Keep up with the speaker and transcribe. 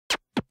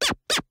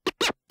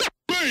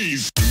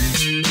freeze!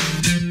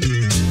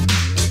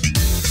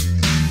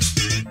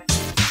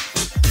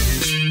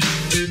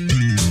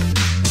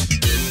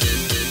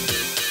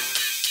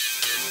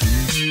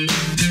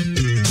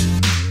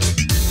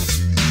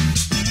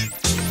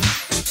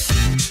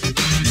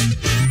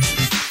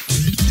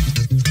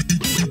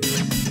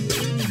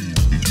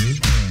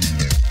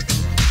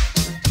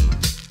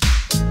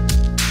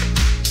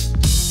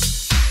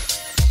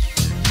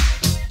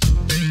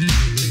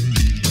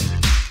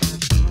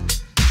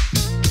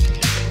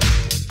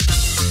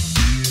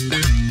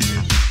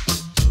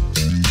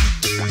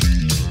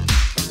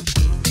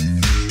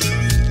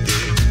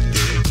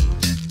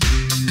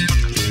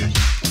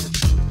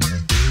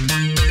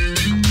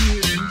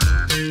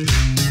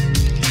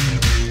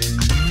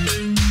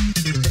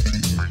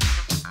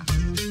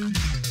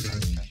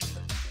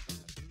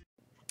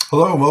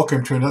 Hello and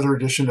welcome to another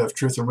edition of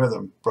Truth and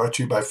Rhythm, brought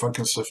to you by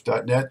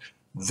funkinstuff.net.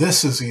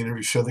 This is the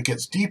interview show that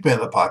gets deep in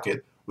the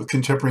pocket with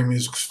contemporary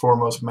music's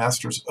foremost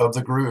masters of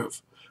the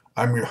groove.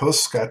 I'm your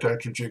host, Scott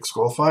Dr. Jigs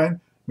Goldfine,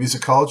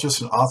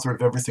 musicologist and author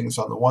of Everything's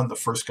on the One, the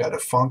First Guide to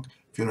Funk.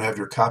 If you don't have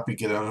your copy,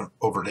 get on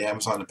over to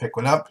Amazon and pick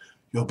one up.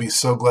 You'll be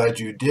so glad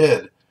you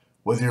did.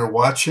 Whether you're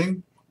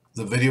watching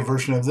the video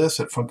version of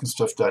this at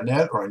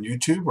funkinstuff.net or on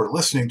YouTube, or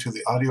listening to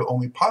the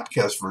audio-only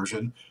podcast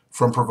version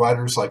from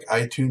providers like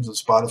iTunes and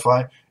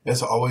Spotify,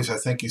 as always, I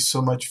thank you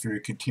so much for your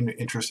continued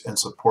interest and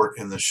support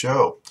in the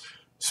show.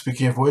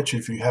 Speaking of which,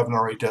 if you haven't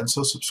already done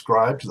so,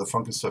 subscribe to the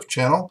Funk and Stuff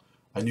channel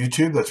on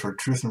YouTube. That's where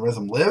Truth and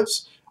Rhythm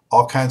lives.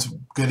 All kinds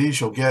of goodies.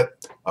 You'll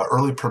get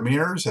early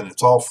premieres, and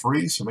it's all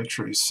free, so make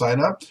sure you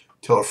sign up.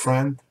 Tell a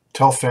friend,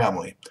 tell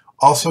family.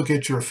 Also,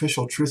 get your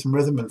official Truth and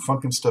Rhythm and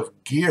Funk and Stuff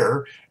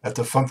gear at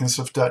the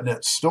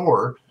funkinstuff.net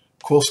store.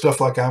 Cool stuff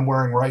like I'm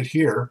wearing right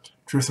here.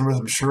 Truth and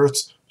Rhythm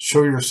shirts.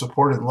 Show your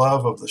support and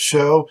love of the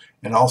show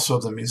and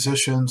also the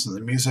musicians and the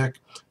music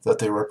that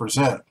they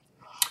represent.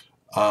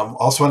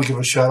 Also want to give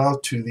a shout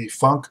out to the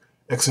Funk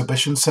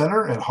Exhibition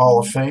Center and Hall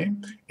of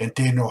Fame in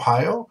Dayton,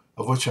 Ohio,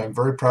 of which I'm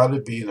very proud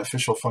to be an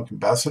official funk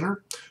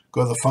ambassador.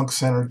 Go to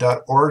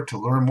thefunkcenter.org to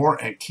learn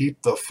more and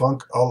keep the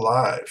funk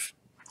alive.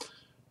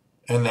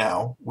 And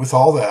now, with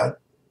all that,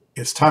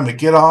 it's time to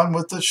get on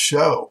with the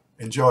show.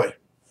 Enjoy.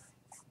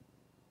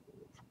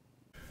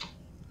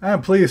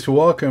 I'm pleased to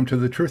welcome to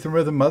the Truth and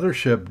Rhythm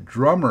Mothership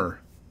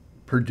drummer,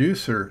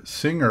 producer,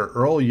 singer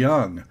Earl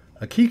Young,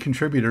 a key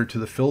contributor to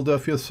the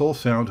Philadelphia soul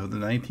sound of the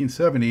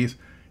 1970s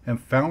and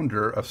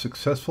founder of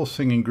successful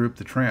singing group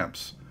the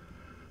Trammps.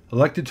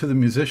 Elected to the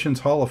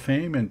Musicians Hall of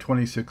Fame in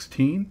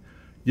 2016,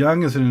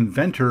 Young is an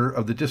inventor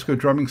of the disco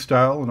drumming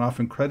style and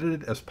often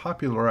credited as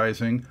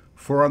popularizing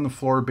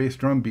four-on-the-floor bass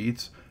drum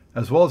beats,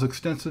 as well as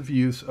extensive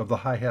use of the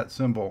hi-hat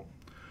cymbal.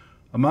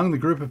 Among the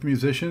group of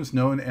musicians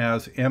known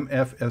as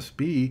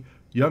MFSB,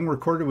 Young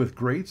recorded with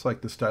greats like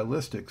the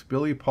Stylistics,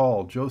 Billy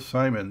Paul, Joe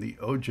Simon, the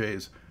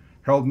OJs,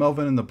 Harold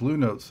Melvin and the Blue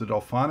Notes, the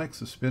Delfonics,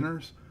 the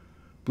Spinners,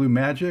 Blue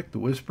Magic, the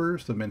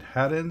Whispers, the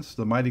Manhattans,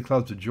 the Mighty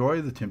Clouds of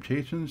Joy, the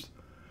Temptations,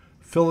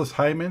 Phyllis,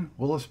 Hyman,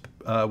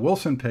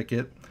 Wilson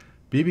Pickett,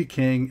 B.B.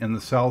 King, and the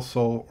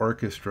Salsoul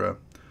Orchestra.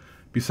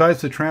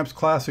 Besides the Trammps'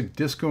 classic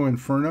Disco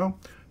Inferno,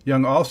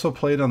 Young also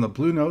played on the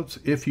Blue Notes,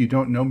 If You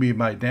Don't Know Me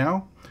By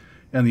Now,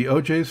 and the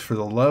OJs for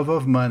the Love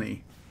of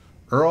Money.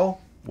 Earl,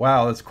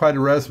 wow, that's quite a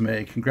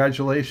resume.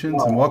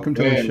 Congratulations and welcome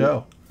to the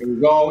show. It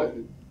was all,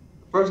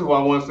 first of all,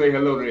 I want to say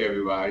hello to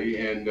everybody,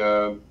 and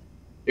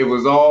it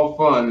was all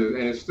fun, and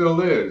it still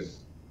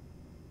is.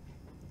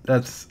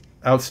 That's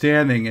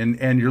outstanding,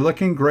 and you're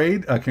looking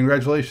great.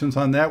 Congratulations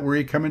on that. Where are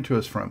you coming to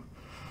us from?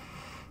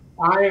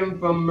 I am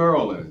from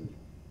Maryland,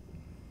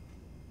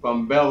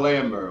 from Bel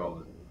Air,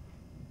 Maryland.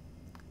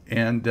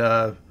 And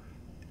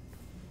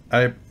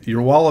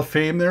your wall of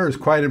fame there is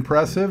quite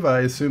impressive.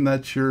 I assume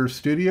that's your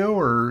studio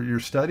or your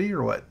study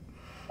or what?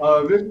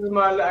 This is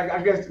my,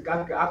 I guess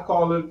I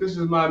call it, this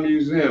is my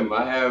museum.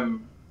 I have,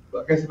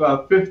 I guess,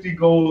 about 50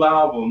 gold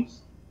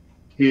albums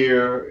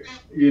here.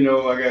 You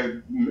know, I got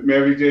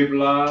Mary J.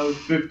 Blige,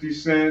 50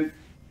 Cent,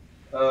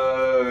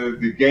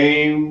 The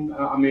Game.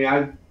 I mean,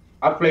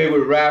 I play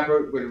with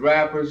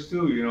rappers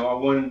too. You know, I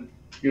won,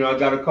 you know, I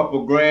got a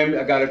couple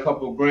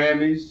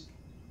Grammys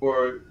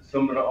for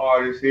some of the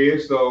artists here.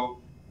 So,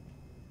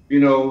 you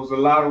know, it was a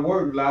lot of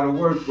work,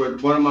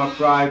 but one of my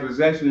prized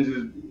possessions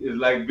is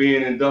like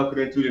being inducted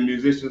into the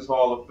Musicians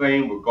Hall of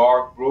Fame with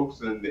Garth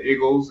Brooks and the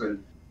Eagles,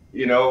 and,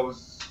 you know, it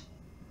was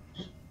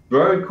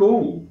very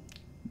cool.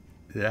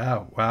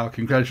 Yeah, wow,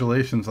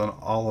 congratulations on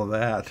all of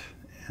that.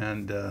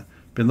 And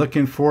been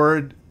looking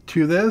forward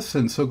to this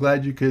and so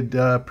glad you could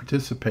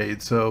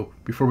participate. So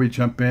before we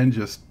jump in,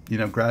 just, you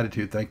know,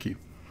 gratitude, thank you.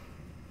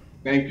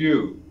 Thank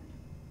you.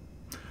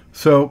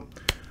 So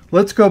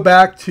let's go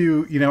back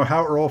to, you know,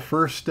 how Earl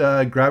first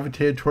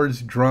gravitated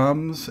towards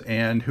drums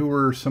and who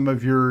were some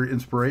of your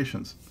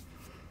inspirations.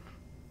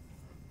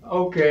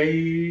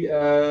 Okay,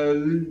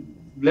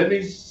 let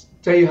me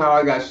tell you how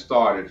I got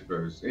started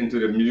first into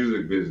the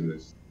music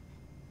business.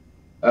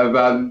 Back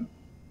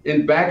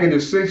in the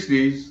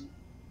 60s,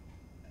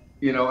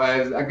 you know,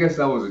 as I guess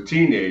I was a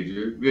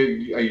teenager,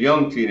 a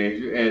young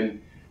teenager,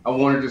 and I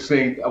wanted to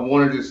sing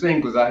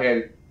because I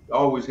had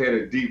always had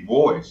a deep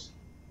voice.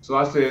 So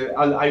I said,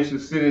 I used to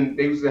sit in,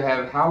 they used to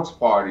have house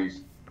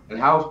parties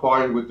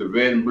with the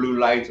red and blue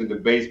lights in the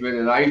basement.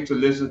 And I used to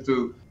listen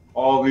to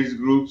all these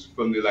groups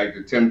from like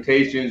the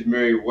Temptations,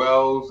 Mary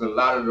Wells, and a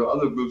lot of the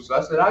other groups. So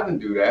I said, I can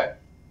do that.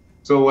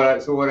 So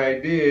what I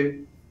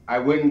did, I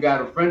went and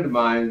got a friend of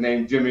mine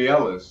named Jimmy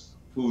Ellis,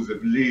 who's the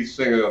lead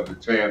singer of the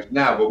Trammps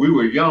now. But we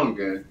were young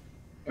then,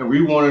 and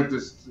we wanted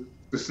to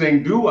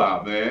sing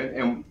doo-wop, man.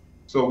 And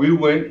so we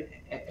went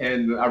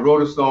and I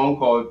wrote a song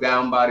called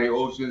 "Down by the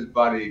Oceans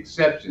by the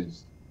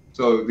Exceptions."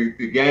 So the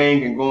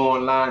gang can go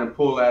online and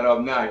pull that up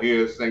now.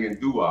 Here singing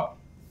doo-wop,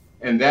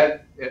 and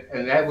that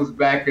was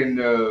back in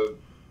the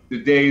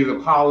days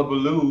of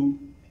Hullabaloo.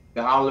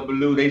 The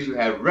Hullabaloo, they should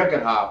have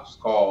record hops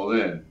call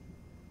in.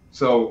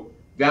 So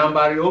Down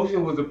by the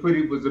Ocean was a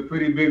pretty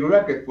big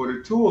record for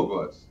the two of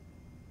us.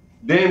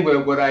 Then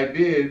what I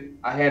did,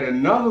 I had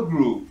another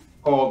group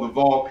called the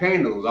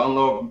Volcanoes. I don't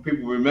know if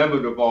people remember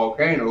the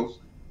Volcanoes,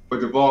 but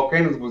the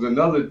Volcanoes was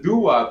another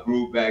doo-wop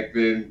group back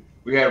then.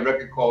 We had a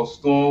record called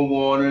Storm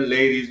Warner,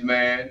 Ladies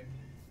Man,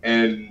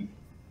 and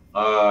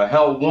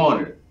Help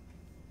Wanted.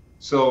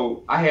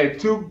 So I had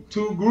two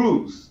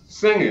groups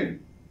singing.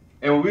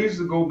 And we used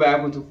to go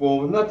backwards and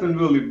forwards, nothing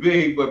really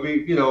big, but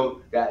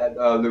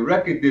the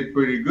record did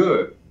pretty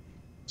good.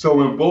 So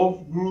when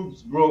both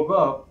groups broke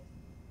up,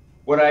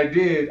 what I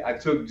did, I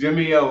took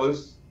Jimmy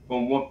Ellis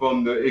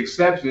from the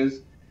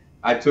Exceptions,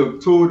 I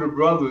took two of the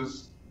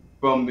brothers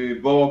from the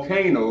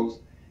Volcanoes,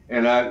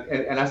 and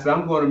I said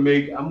I'm going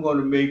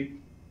to make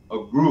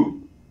a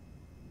group.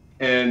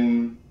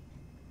 And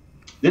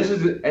this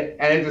is, and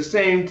at the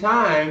same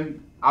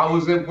time, I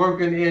was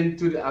working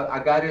into I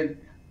got into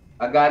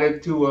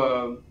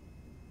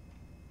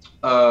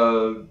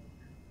well,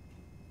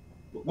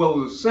 it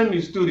was a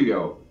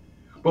semi-studio.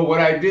 But what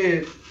I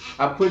did,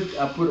 I put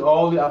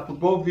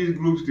both these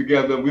groups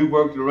together. We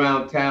worked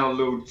around town,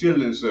 little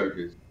children's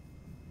circuits.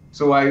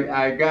 So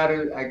I got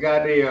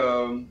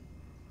a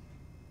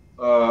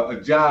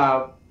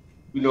job,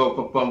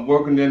 from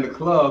working in the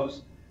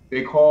clubs.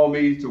 They called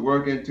me to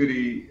work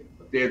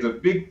there's a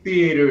big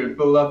theater in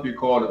Philadelphia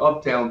called the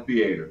Uptown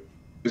Theater,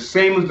 the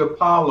same as the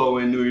Apollo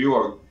in New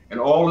York. And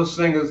all the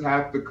singers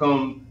have to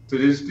come to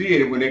this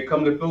theater. When they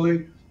come to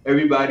Philly,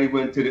 everybody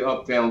went to the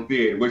Uptown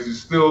Theater, which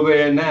is still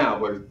there now,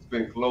 but it's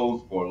been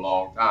closed for a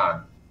long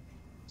time.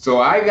 So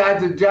I got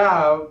the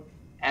job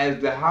as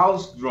the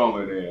house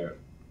drummer there.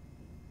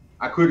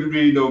 I couldn't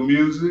read no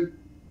music.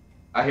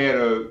 I had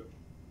a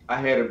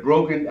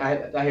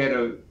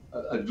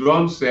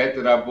drum set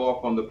that I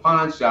bought from the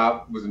pawn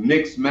shop. It was a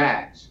mixed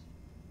match.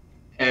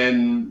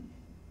 And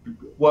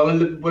well,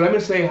 let me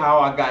say how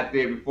I got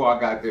there before I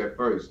got there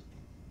first.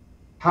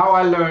 How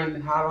I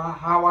learned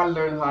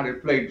how to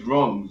play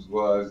drums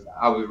was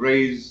I was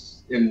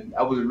raised in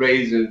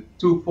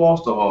two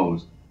foster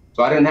homes.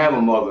 So I didn't have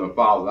a mother and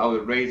father. I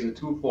was raised in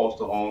two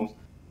foster homes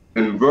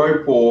and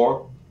very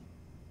poor.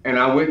 And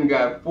I went and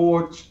got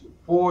four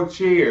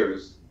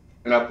chairs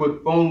and I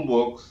put phone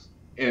books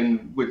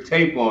in with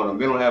tape on them.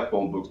 They don't have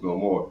phone books no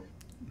more.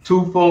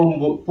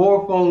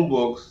 Four phone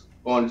books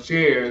on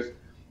chairs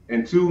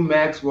and two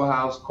Maxwell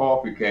House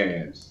coffee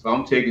cans. So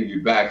I'm taking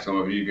you back, some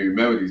of you can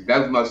remember these.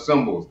 That was my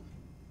symbols.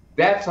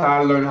 That's how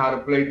I learned how to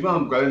play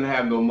drums, because I didn't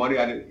have no money.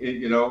 And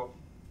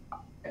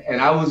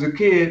I was a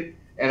kid,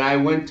 and I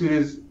went to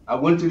this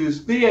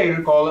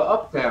theater called the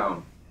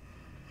Uptown.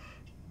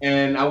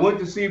 And I went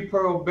to see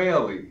Pearl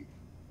Bailey.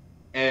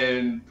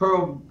 And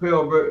Pearl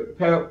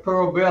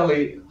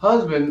Bailey's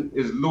husband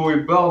is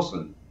Louis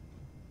Belson.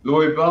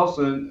 Louis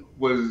Belson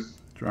was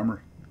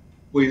drummer.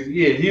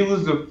 He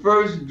was the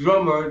first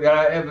drummer that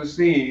I ever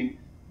seen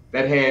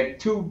that had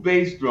two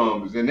bass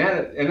drums, and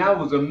I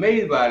was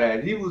amazed by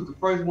that. He was the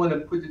first one to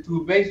put the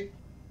two bass.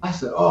 I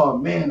said, "Oh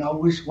man, I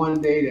wish one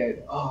day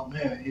that, oh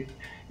man,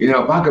 if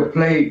I could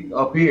play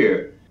up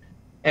here."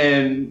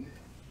 And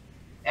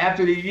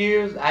after the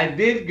years, I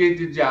did get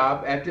the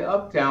job at the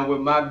Uptown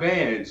with my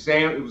band.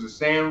 It was a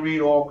Sam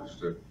Reed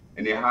Orchestra,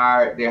 and they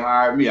hired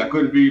me. I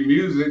couldn't read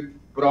music,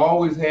 but I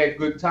always had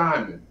good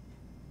timing.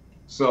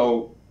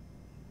 So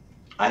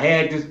I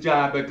had this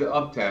job at the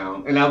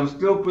Uptown, and I was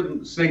still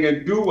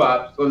singing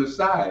doo-wops on the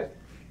side.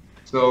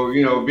 So,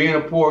 being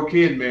a poor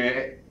kid,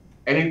 man,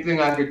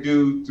 anything I could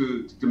do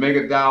to make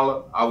a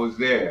dollar, I was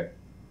there.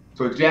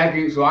 So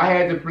I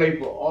had to play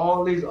for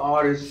all these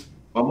artists.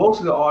 Well, most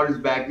of the artists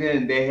back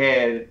then,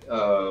 they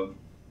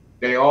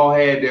all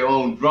had their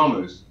own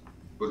drummers.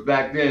 Because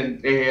back then,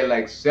 they had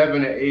like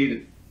 7 or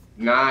 8,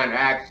 9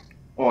 acts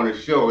on a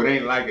show. It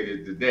ain't like it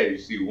is today. You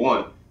see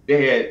one.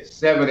 They had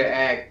 7 to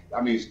act.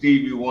 I mean,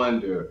 Stevie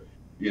Wonder,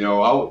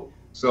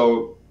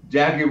 so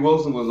Jackie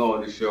Wilson was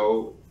on the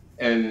show,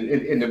 and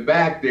in the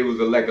back there was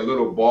like a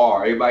little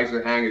bar. Everybody used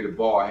to hang at the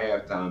bar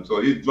at halftime. So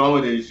his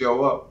drummer didn't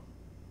show up,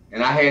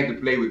 and I had to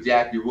play with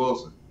Jackie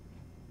Wilson.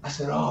 I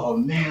said, "Oh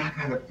man, I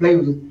gotta play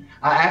with."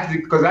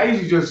 Because I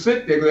used to just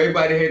sit there because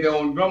everybody had their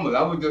own drummers.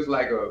 I was just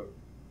like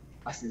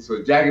I said,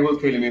 so Jackie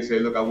Wilson came to me and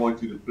said, "Look, I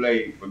want you to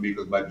play for me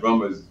because my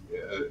drummer is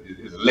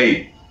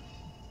late."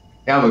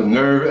 I was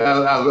nervous.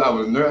 I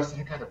was nervous.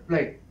 I gotta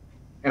play,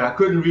 and I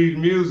couldn't read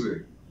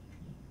music.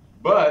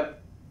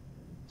 But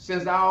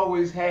since I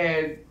always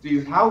had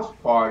these house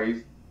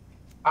parties,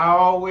 I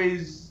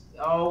always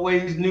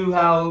knew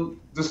how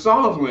the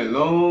songs went.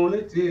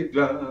 Lonely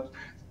teardrops.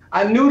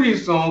 I knew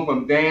these songs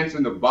from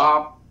dancing to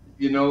bop,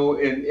 in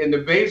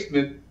the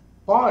basement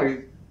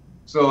parties.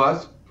 So I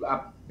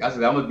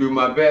said, I'm gonna do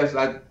my best.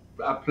 I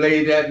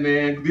played that,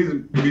 man. These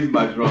are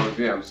my drums.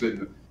 Yeah, I'm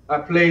sitting. I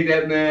played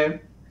that, man.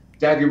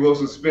 Jackie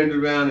Wilson spinned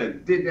around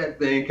and did that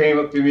thing. Came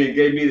up to me and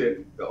gave me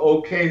the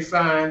okay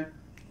sign.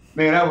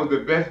 Man, that was the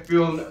best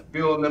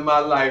feeling in my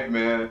life,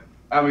 man.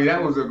 I mean,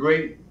 that was a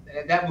great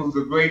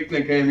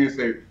thing. Came in and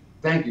say,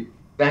 thank you,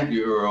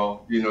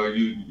 Earl.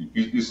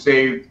 You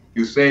saved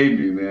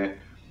me, man.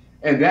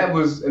 That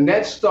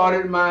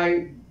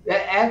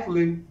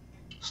actually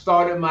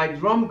started my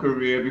drum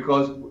career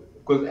because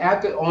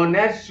after on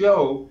that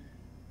show,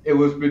 it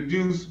was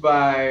produced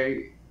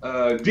by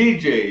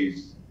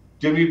DJs.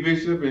 Jimmy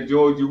Bishop and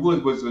Georgia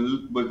Woods was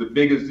the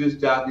biggest disc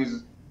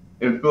jockeys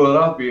in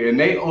Philadelphia, and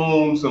they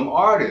owned some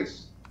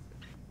artists.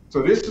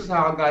 So this is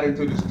how I got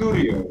into the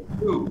studio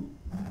too.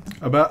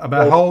 About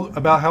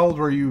how old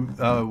were you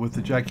with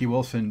the Jackie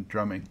Wilson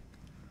drumming?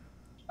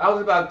 I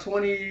was about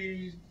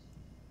 20,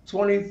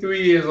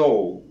 23 years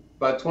old,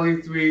 about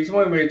 23,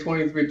 somewhere between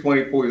 23,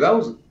 24 years. I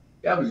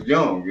was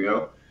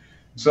young.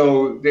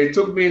 So they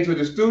took me into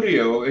the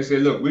studio and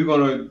said, "Look, we're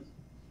gonna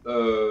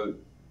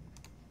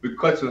we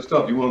cut some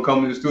stuff. You want to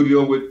come in the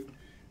studio with?"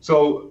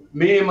 So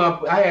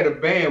I had a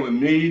band with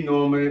me,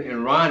 Norman,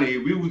 and Ronnie.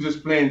 We were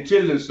just playing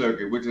Chilling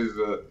Circuit, which is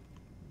a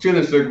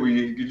chilling circuit where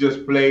you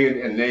just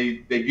play and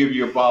they give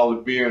you a bottle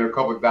of beer and a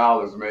couple of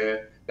dollars,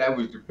 man. That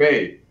was your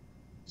pay.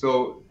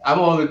 So I'm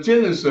on the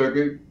chilling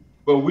circuit,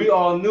 but we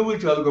all knew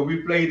each other because we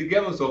played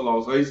together so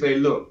long. So they say,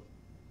 "Look,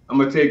 I'm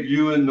gonna take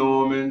you and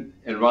Norman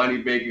and Ronnie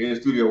Baker in the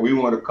studio. We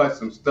want to cut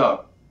some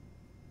stuff."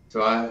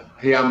 So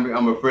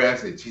I'm afraid. I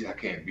said, "Geez, I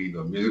can't be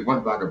no music. What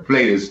if I could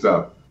play this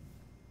stuff?"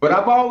 But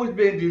I've always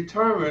been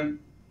determined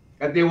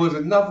that there was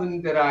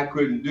nothing that I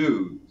couldn't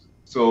do.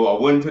 So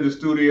I went to the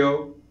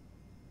studio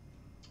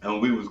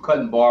and we was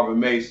cutting Barbara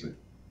Mason.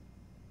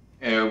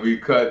 And we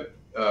cut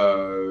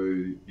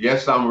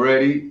Yes, I'm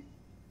Ready.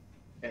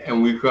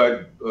 And we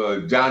cut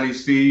Johnny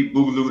C.,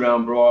 Boogaloo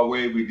Down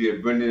Broadway. We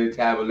did Brendan and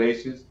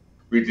Tabulations.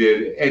 We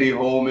did Eddie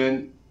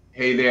Holman,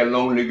 Hey There,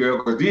 Lonely Girl,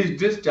 because these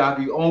disc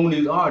jockeys own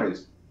these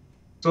artists.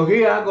 So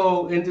here I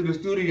go into the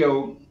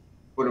studio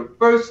for the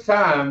first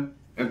time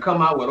and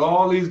come out with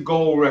all these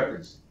gold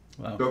records.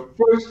 Wow. The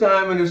first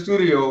time in the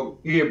studio,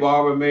 here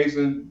Barbara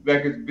Mason,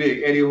 Beckett's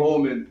Big, Eddie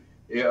Holman,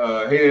 Hey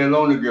There,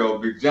 Lonely Girl,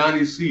 Big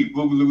Johnny C.,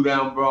 Boogaloo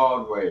Down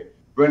Broadway,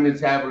 Brendan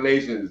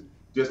Tabulations,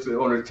 just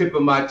on the tip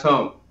of my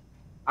tongue.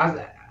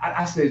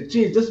 I said,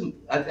 "Geez, and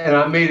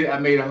I made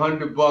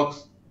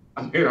 $100.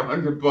 I made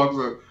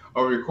 $100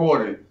 a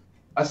recording."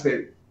 I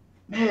said,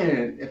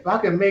 "Man, if I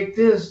can make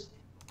this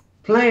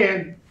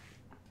playing,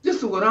 this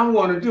is what I'm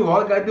going to do.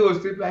 All I got to do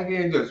is sit back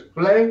here and just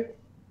play."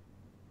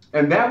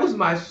 And that was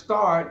my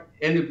start.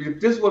 And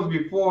this was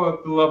before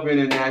Philadelphia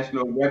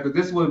International Records.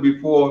 This was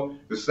before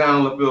the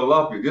Sound of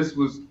Philadelphia. This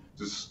was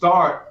the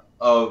start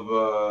of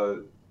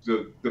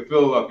the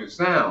Philadelphia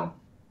sound.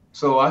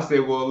 So I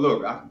said, "Well,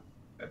 look,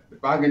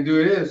 if I can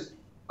do this,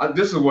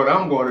 this is what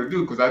I'm going to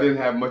do," because I didn't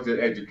have much of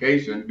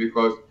education,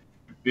 because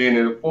being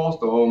in a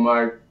foster home,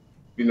 I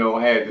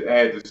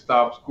had to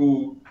stop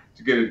school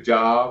to get a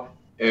job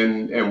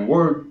and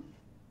work.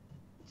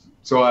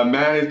 So I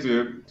managed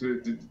to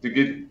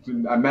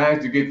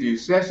get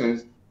these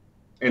sessions,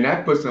 and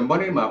that put some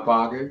money in my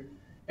pocket,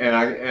 and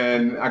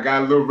I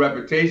got a little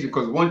reputation,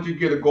 because once you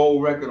get a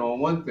gold record on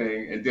one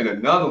thing and then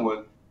another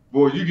one,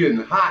 boy, you're getting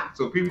hot.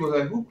 So people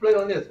say, "Who played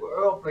on this?" "Well,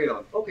 Earl played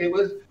on it." "Okay,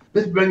 well,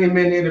 let's bring him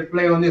in here to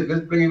play on this.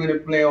 Let's bring him in to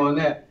play on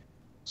that."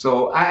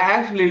 So I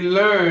actually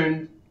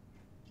learned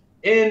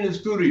in the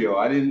studio.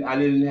 I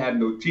didn't have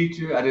no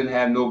teacher. I didn't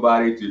have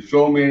nobody to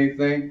show me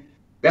anything.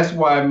 That's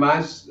why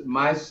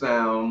my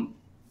sound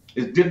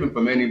is different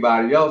from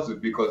anybody else's,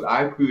 because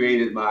I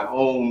created my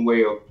own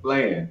way of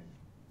playing,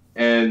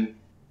 and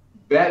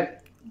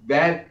that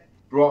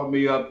brought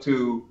me up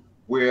to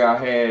where I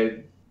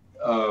had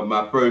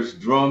my first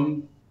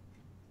drum,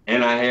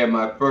 and I had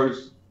my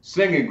first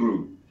singing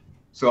group.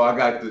 So I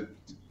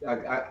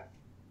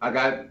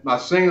got my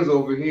singers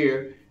over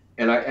here,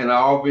 and I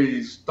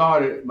already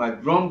started my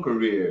drum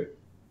career.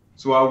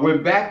 So I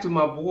went back to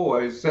my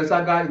boys. Since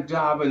I got a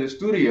job in the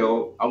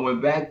studio, I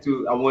went back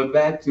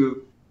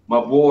to my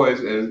boys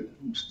and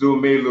still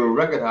made a little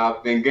record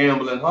house. Then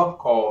Gamble and Huff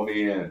called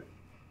me in.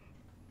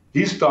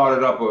 He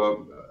started up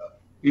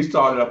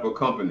a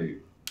company.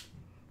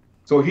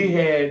 So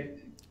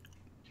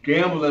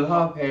Gamble and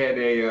Huff had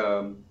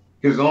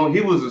his own.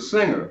 He was a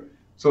singer.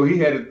 So he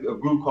had a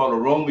group called the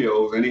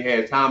Romeos, and he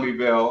had Tommy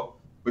Bell,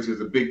 which is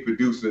a big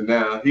producer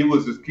now. He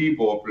was his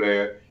keyboard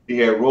player. He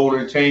had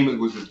Roland Chambers,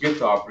 was his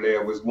guitar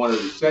player, was one of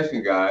the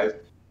session guys,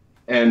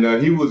 and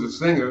he was a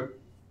singer,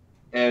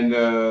 and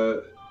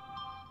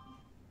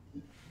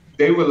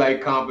they were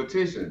like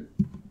competition.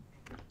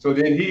 So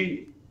then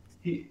he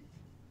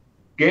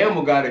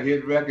Gamble got a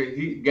hit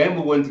record.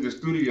 Gamble went to the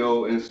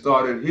studio and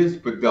started his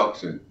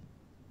production.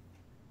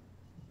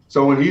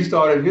 So when he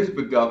started his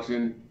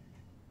production,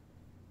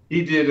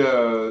 he did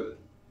The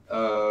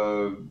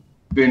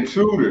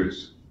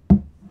Intruders.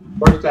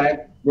 First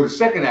act, well, the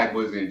second act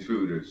was The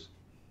Intruders.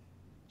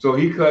 So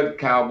he cut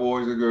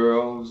Cowboys and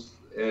Girls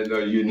and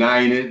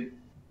United,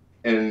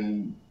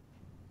 and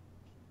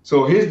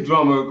so his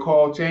drummer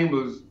Carl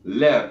Chambers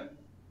left.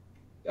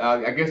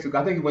 I think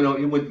he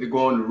went to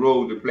go on the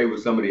road to play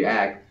with some of the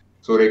act.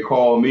 So they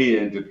called me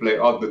in to play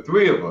of the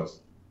three of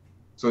us.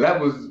 So that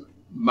was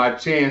my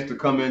chance to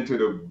come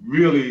into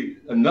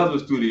another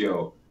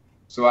studio.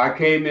 So I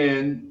came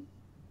in,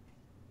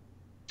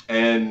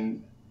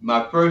 and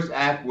my first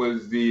act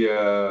was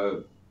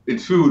the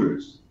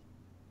Intruders.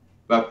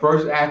 My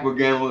first act with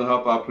Gamble and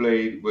Huff I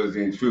played was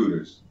The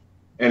Intruders.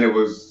 And it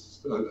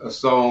was a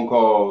song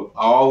called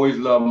I Always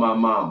Love My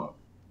Mama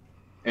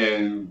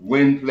and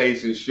Win,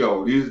 Place, and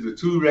Show. These are the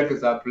two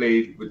records I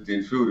played with The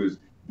Intruders,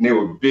 and they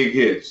were big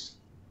hits.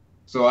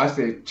 So I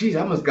said, geez,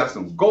 I must got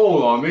some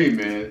gold on me,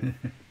 man.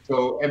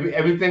 So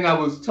everything I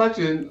was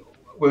touching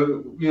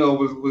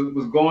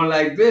was going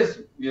like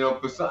this,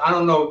 I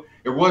don't know,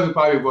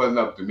 probably wasn't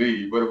up to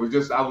me, but it was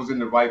just, I was in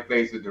the right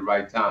place at the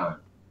right time.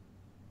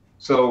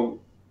 So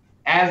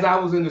as I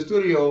was in the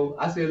studio,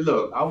 I said,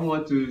 look, I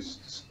want to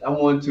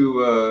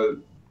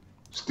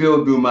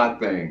still do my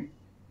thing.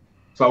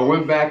 So I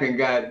went back and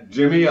got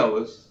Jimmy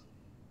Ellis.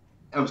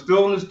 I'm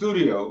still in the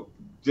studio,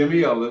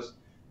 Jimmy Ellis,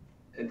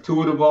 and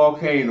two of the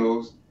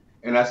Volcanoes,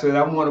 and I said,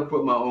 I want to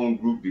put my own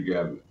group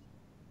together.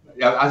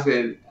 I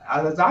said,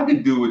 I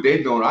can do what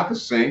they're doing. I can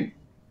sing.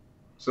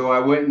 So I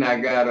went and I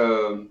got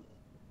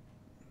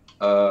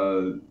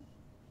a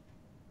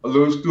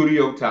little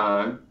studio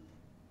time,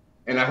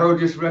 and I heard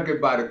this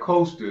record by the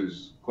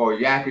Coasters called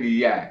Yakety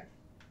Yak.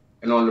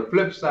 And on the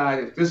flip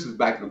side, this is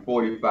back in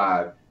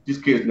 45. These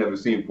kids never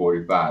seen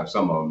 45,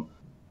 some of them.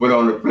 But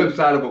on the flip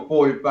side of a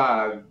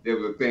 45, there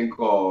was a thing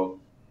called,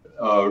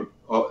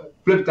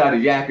 flip side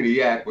of Yakety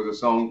Yak was a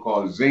song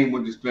called Zing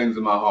with the Strings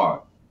of My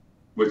Heart,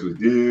 which was,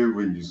 dear,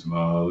 when you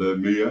smile at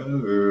me, I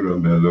heard a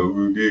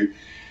melody.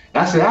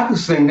 I said, I could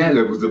sing that.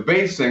 It was a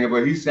bass singer,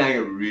 but he sang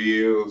it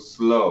real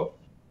slow.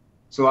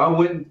 So I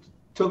went and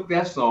took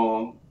that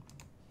song,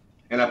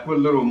 and I put a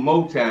little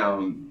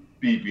Motown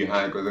beat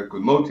behind it,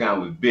 because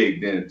Motown was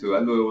big then, too. I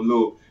knew a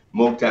little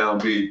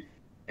Motown beat.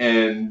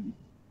 And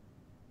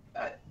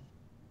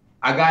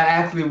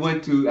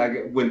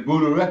went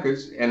Buddha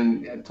Records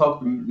and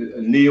talked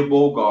to Neil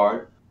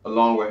Bogart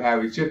along with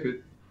Harry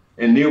Chippett.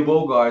 And Neil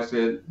Bogart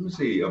said, let me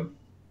see,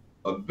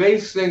 a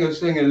bass singer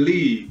singing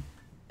lead,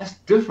 that's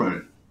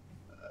different.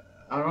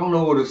 I don't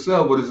know what to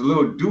sell, but it's a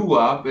little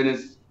doo-wop, and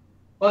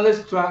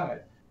let's try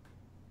it.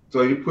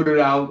 So he put it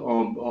out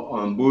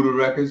on Buddha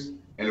Records,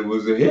 and it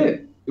was a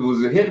hit. It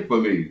was a hit for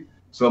me.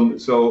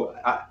 So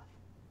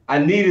I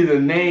needed a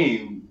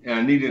name, and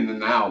I needed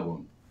an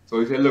album. So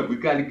he said, look, we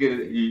got to get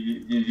it.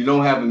 You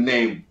don't have a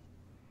name.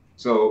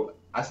 So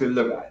I said,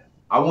 look,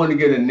 I want to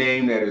get a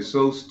name that is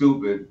so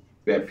stupid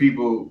that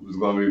people is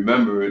going to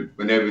remember it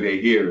whenever they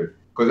hear it.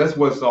 Because that's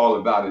what it's all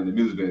about in the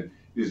music business,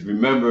 is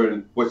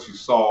remembering what you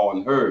saw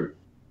and heard.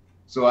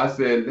 So I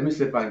said, let me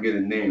see if I can get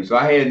a name. So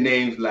I had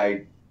names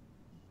like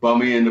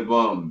Bummy and the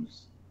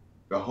Bums,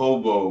 the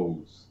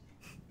Hobos.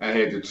 I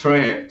had the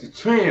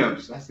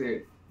Trammps. I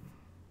said,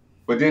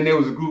 but then there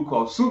was a group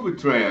called Super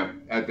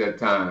Tramp at that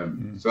time.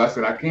 Mm-hmm. So I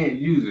said, I can't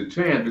use the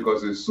Tramp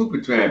because it's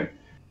Super Tramp.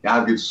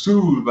 I'll get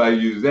sued if I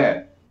use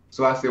that.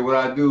 So I said, what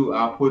I do,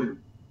 I'll put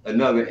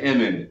another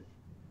M in it.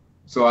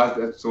 So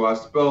I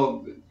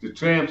spelled the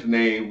Tramp's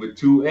name with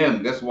two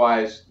M's. That's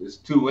why it's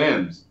two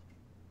M's.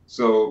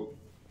 So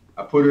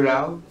I put it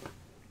out.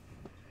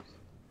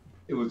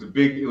 It was a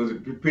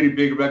pretty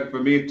big record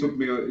for me. It took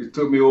me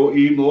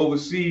even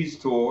overseas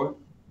tour.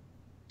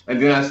 And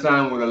then I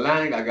signed with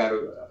Atlantic. I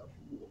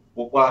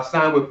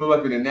signed with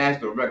Phyllis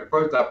International Record.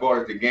 First, I bought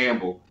it to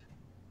Gamble,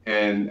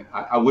 and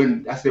I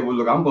said, well,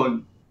 look, I'm going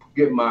to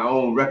get my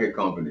own record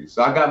company.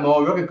 So I got my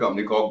own record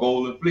company called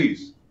Golden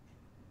Fleece.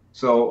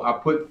 So I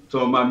put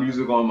some of my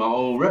music on my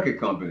own record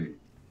company,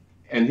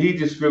 and he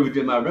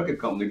distributed my record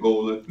company,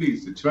 Golden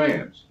Fleece, the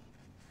Trammps.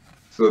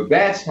 So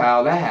that's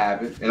how that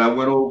happened. And I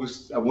went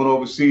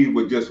overseas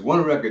with just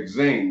one record,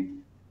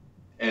 Zing,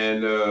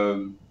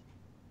 and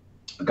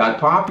got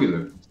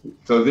popular.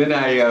 So then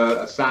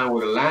I signed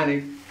with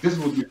Atlantic. This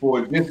was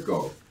before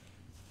disco.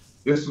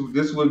 This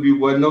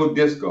wasn't no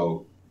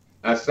disco.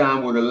 I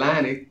signed with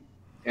Atlantic,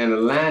 and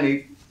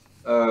Atlantic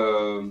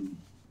signed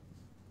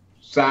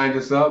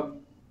us up,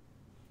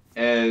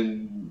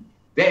 and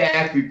they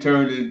actually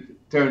turned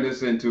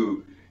this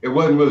into, it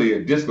wasn't really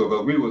a disco,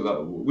 because we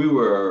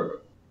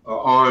were an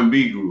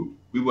R&B group.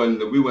 We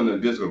wasn't a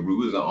disco group.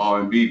 We was an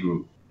R&B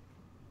group.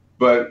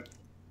 But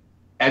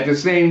at the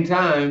same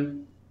time,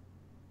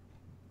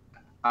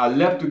 I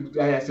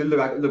said,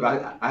 look,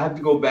 I have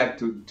to go back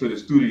to the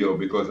studio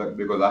because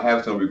I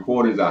have some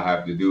recordings I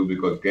have to do,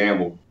 because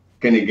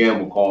Kenny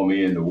Gamble called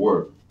me in to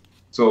work.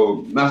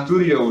 So my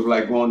studio was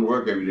like going to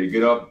work every day.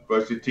 Get up,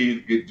 brush your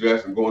teeth, get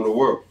dressed, and going to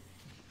work.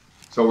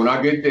 So when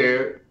I get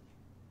there,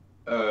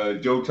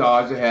 Joe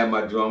Tarja had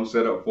my drum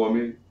set up for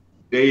me.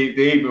 They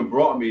even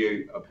brought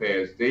me a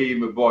pair. They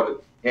even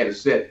had a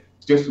set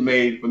just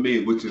made for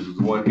me, which is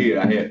the one here.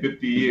 I had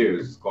 50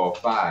 years. It's called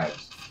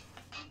Fives,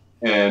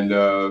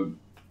 and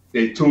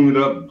they tuned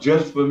it up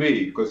just for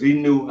me because he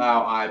knew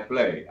how I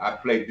play. I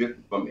play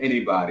different from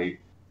anybody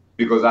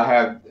because I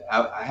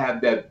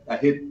have that I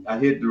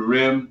hit the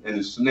rim and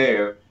the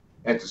snare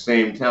at the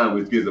same time,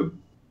 which gives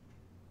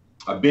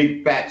a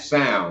big fat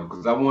sound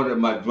because I wanted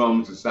my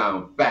drums to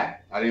sound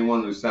fat. I didn't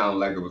want it to sound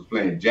like it was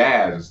playing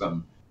jazz or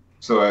something.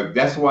 So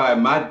that's why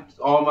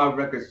all my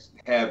records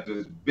have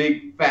this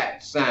big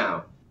fat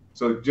sound.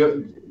 So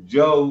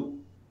Joe,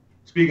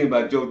 speaking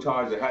about Joe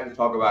Tarja, I had to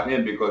talk about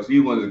him because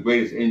he's one of the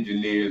greatest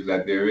engineers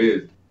that there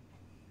is.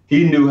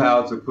 He knew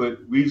how to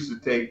we used to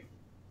take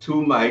two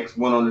mics,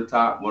 one on the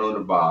top, one on the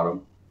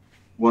bottom,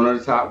 one on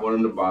the top, one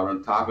on the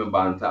bottom, top and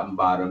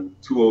bottom,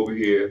 two over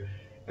here.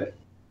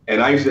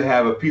 And I used to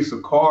have a piece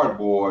of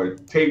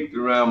cardboard taped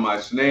around my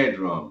snare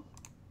drum,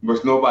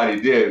 which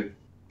nobody did.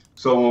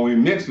 So when we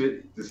mixed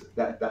it,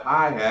 the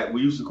hi-hat,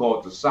 we used to call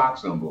it the sock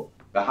cymbal.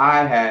 The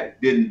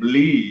hi-hat didn't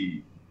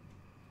bleed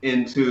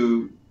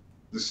into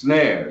the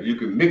snare. You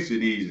could mix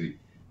it easy.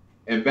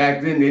 And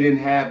back then they didn't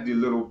have the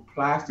little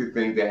plastic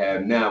things they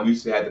have now. We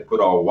used to have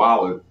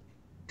to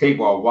tape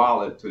our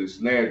wallet to the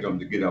snare drum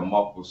to get a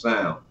muffled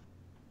sound.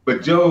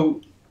 But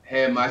Joe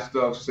had my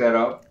stuff set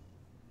up,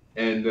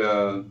 and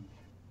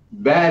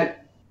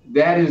that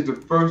is the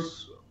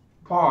first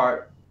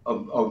part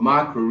of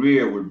my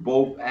career with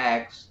both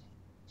acts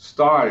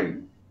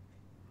starting.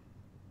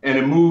 And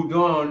it moved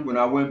on when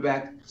I went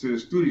back to the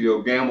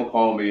studio. Gamble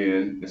called me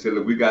in and said,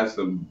 look, we got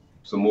some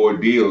more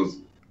deals.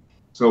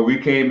 So we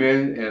came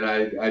in and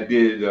I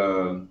did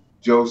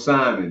Joe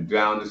Simon,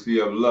 Drown the Sea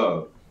of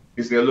Love.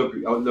 He said, look,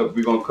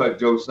 we're going to cut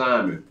Joe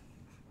Simon.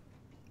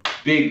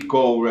 Big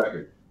gold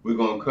record. We're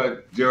going to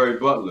cut Jerry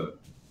Butler.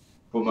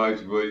 We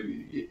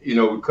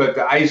cut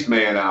the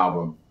Iceman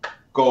album,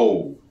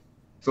 gold.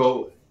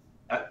 So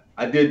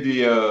I did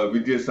we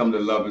did some of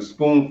the Love and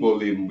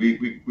Spoonful even.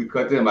 We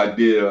cut them. I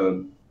did,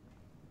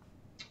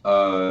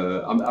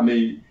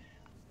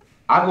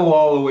 I go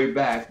all the way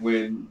back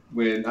when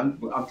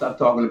I'm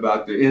talking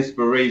about the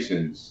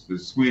inspirations, the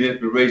sweet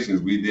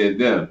inspirations, we did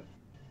them.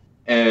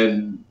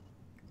 And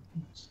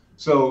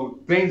so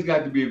things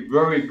got to be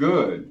very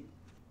good.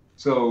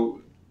 So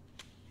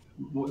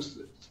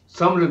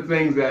some of the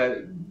things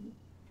that,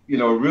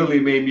 really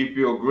made me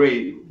feel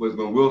great was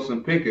when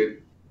Wilson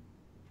Pickett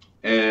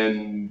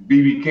and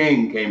B.B.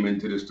 King came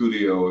into the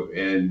studio,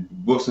 and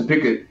Wilson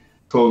Pickett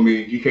told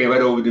me, he came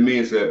right over to me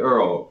and said,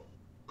 Earl,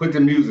 put the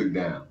music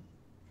down.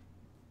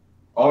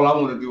 All I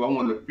want to do, I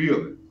want to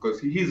feel it, because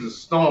he's a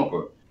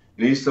stomper.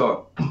 And he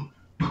saw,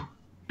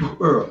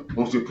 Earl, I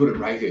want you to put it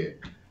right here.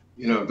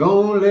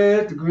 Don't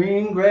let the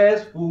green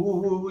grass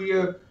fool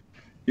you.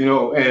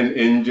 And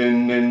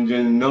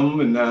engine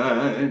number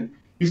 9.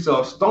 He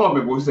started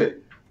stomping, but he said,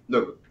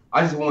 look,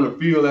 I just want to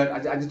feel that.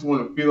 I just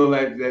want to feel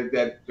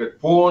that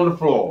 4 on the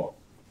floor.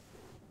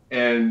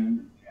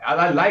 And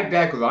I like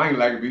that because I ain't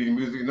like reading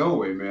music no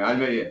way, man. I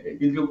know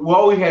we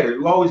always had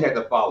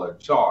to follow a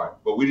chart,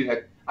 but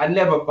I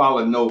never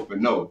followed note for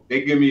note.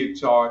 They give me a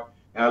chart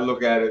and I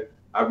look at it,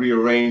 I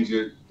rearrange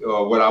it,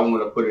 what I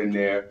want to put in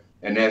there,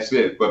 and that's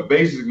it. But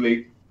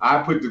basically,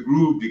 I put the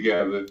groove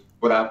together,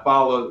 but I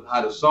followed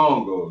how the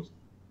song goes.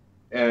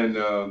 And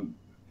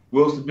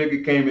Wilson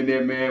Pickett came in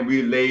there, man.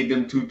 We laid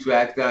them 2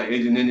 tracks down,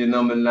 engine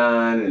number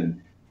 9,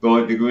 and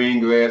going to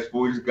green grass.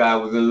 Boy, this guy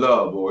was in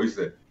love, boy. He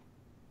said,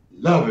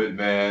 love it,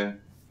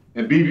 man.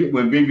 And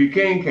when B.B.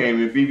 King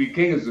came in, B.B.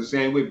 King is the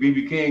same way.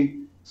 B.B.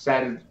 King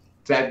sat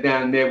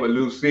down there with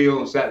Lucille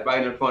and sat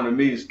right in front of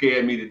me and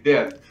scared me to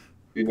death,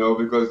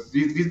 because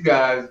these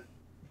guys,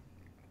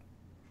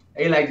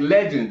 they like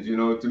legends,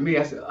 to me.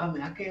 I said,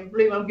 I can't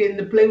believe I'm getting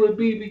to play with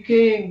B.B.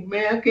 King,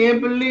 man. I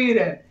can't believe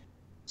that.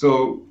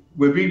 So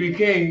with B.B.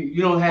 King,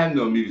 you don't have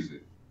no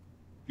music.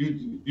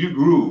 You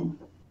groove.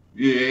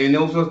 Yeah, ain't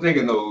no such thing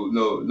as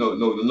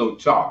no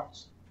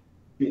charts.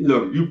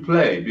 Look, you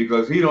play,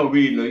 because he don't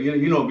be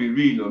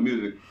reading no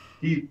music.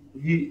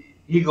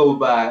 He goes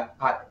by,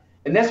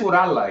 and that's what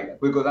I like,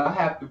 because I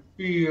have to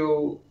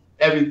feel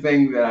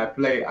everything that I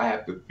play. I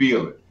have to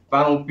feel it. If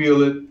I don't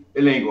feel it,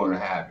 it ain't going to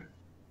happen.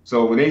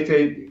 So when he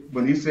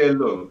said,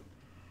 look,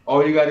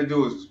 all you got to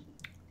do is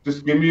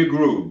just give me a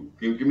groove,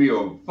 give me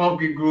a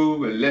funky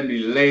groove, and let me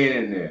lay it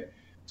in there.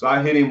 So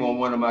I hit him on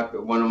one of my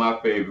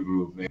favorite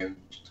grooves, man.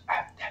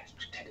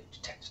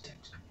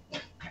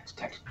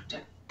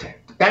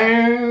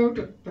 And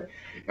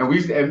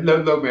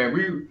look, man,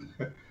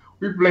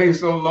 we played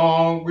so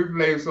long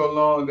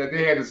that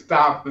they had to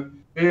stop.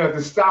 They had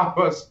to stop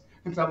us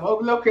and say,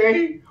 "Oh,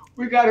 okay,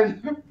 we got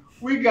it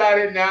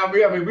now."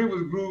 We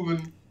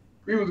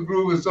was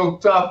grooving so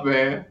tough,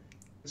 man.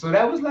 So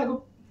that was like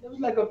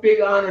a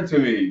big honor to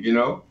me,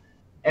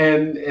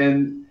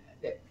 And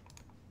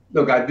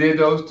Look, I did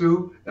those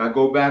two, and I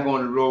go back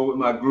on the road with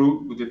my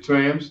group, with the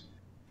Trammps,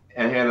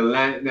 and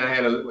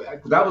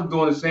because I was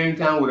doing the same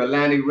time with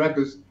Atlantic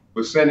Records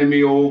was sending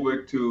me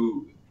over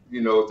to,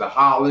 to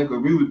Holland,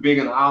 because we were big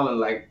in Holland.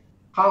 Like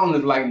Holland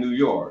is like New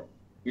York,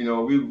 we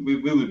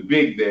were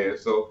big there.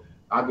 So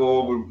I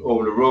go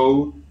over the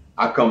road,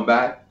 I come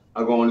back,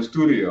 I go in the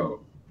studio.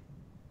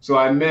 So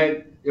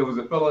it was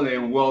a fellow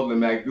named Weldon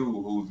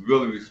McDougal who's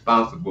really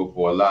responsible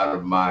for a lot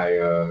of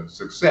my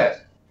success,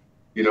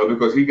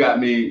 because he got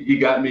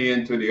me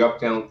into the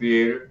Uptown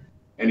Theater,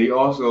 and he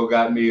also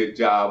got me a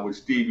job with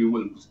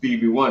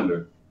Stevie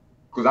Wonder,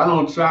 because I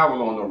don't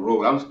travel on the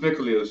road. I'm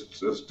strictly a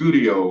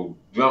studio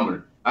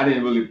drummer. I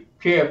didn't really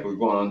care for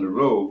going on the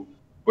road,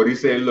 but he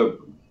said,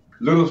 look,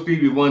 little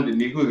Stevie Wonder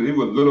he was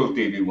little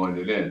Stevie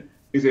Wonder then.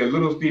 He said,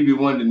 little Stevie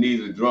Wonder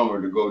needs a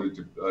drummer to go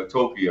to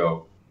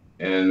Tokyo,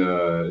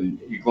 and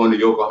he's going to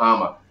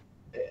Yokohama.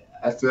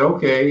 I said,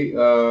 okay,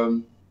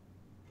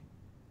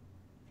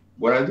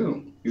 what I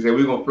do? He said,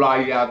 we're gonna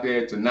fly you out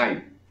there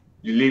tonight.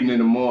 You're leaving in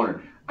the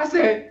morning. I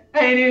said, I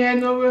ain't even had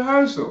no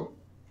rehearsal.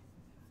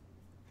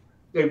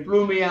 They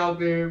flew me out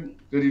there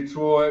to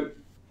Detroit,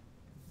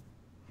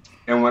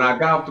 and when I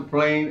got off the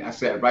plane, I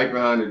sat right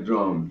behind the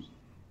drums.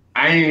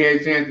 I ain't had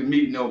a chance to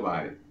meet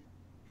nobody.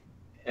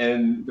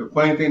 And the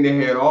funny thing, they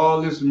had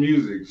all this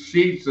music,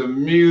 sheets of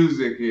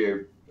music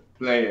here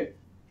playing.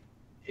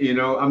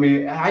 I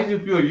mean, how you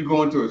feel? You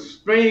going to a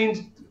strange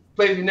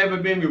place you've never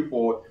been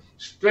before,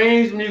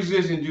 strange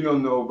musicians you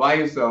don't know by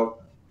yourself,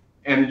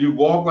 and you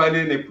walk right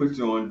in, they put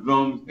you on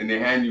drums, and they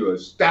hand you a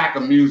stack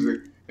of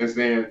music and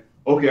saying,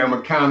 okay, I'm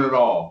gonna count it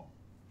all.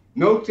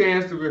 No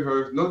chance to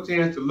rehearse, no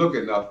chance to look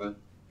at nothing.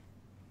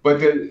 But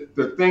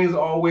the things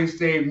always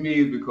saved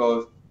me is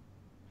because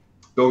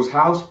those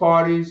house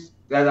parties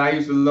that I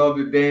used to love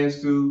to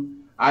dance to,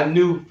 I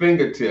knew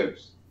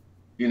Fingertips.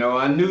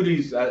 I knew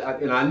these,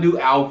 and I knew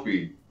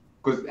Alfie,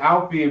 because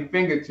Alfie and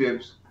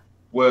Fingertips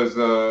was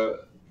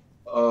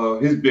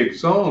his big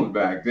songs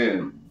back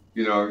then.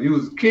 He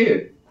was a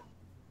kid,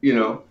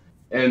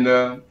 and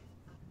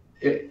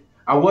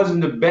I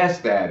wasn't the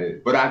best at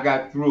it, but I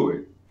got through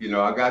it.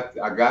 I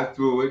got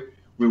through it.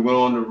 We went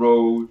on the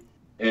road,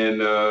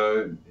 and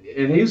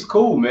he's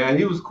cool, man.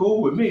 He was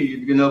cool with me,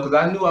 because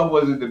I knew I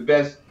wasn't the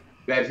best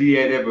that he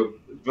had ever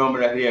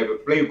drummer that he ever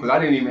played, because I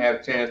didn't even have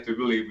a chance to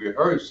really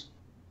rehearse.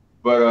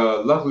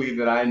 But luckily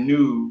that I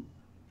knew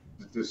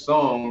the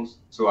songs,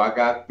 so I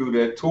got through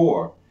that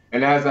tour.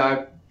 And as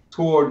I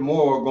toured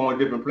more, going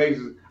different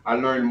places, I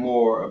learned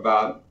more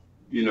about,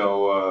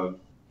 the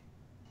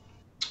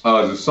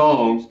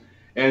songs.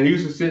 And he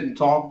used to sit and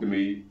talk to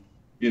me,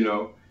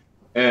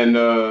 And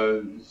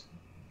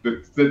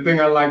the thing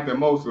I liked the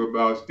most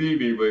about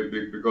Stevie was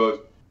because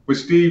with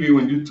Stevie,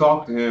 when you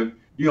talk to him,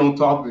 you don't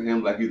talk to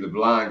him like he's a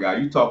blind guy.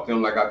 You talk to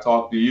him like I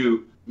talk to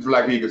you. It's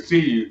like he could see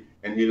you,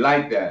 and he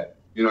liked that.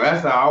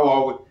 That's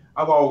how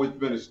I've always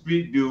been a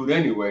street dude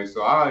anyway.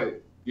 So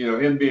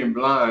him being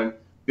blind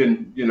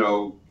didn't,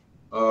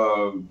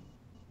 was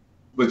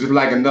just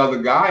like another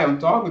guy I'm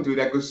talking to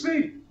that could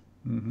see.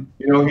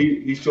 Mm-hmm.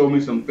 He showed me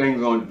some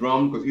things on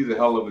drums, because he's a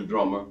hell of a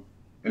drummer.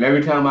 And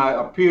every time I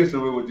appear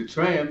somewhere with the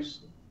Trammps,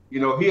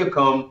 he'll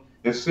come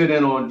and sit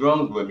in on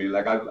drums with me.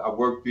 Like I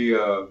worked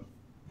the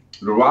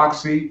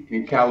Roxy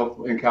in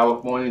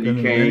California.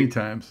 He came many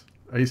times.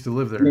 I used to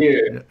live there.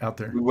 Yeah, out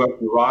there. We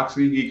worked the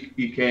Roxy.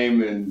 He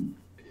came, and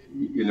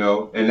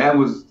and that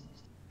was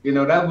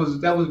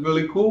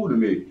really cool to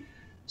me.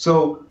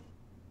 So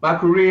my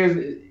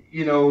career,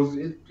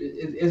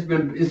 it's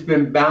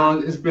been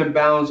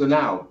balancing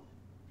out.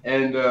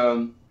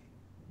 And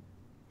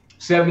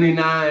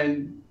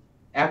 79,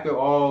 after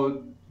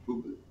all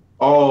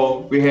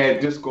we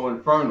had Disco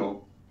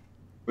Inferno.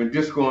 When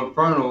Disco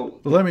Inferno.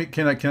 Well,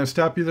 can I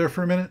stop you there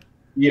for a minute?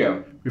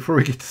 Yeah. Before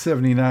we get to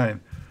 79,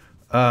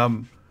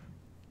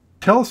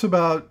 tell us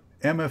about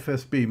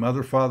MFSB,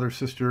 Mother, Father,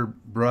 Sister,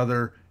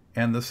 Brother,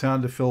 and the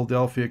Sound of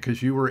Philadelphia,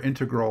 because you were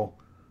integral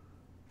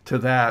to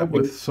that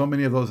with so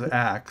many of those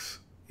acts,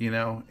 and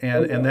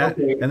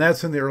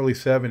that's in the early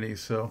 70s.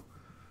 So.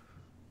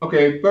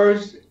 Okay,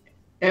 first,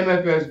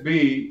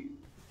 MFSB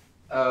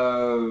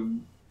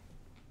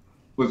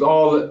was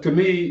all, to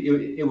me,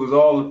 it was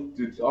all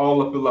the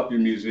Philadelphia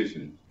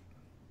musicians.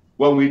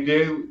 What we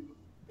did,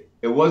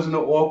 it wasn't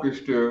an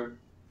orchestra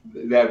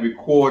that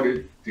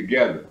recorded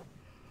together.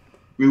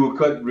 We would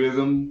cut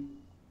rhythm,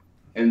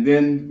 and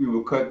then we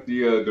would cut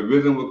the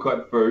rhythm would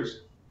cut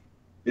first,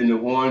 then the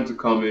horns would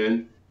come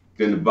in,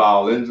 then the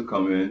violins would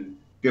come in,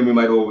 then we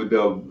might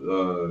overdub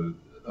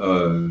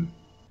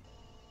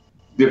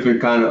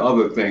different kind of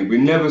other things. We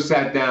never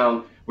sat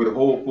down with a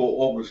whole full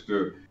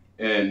orchestra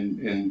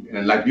and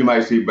like you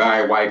might see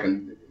Barry White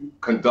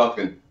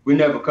conducting. We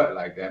never cut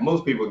like that.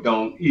 Most people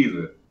don't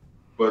either,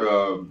 but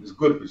it's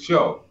good for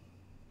show.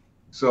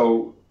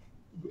 So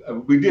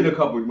we did a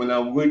couple,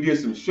 we did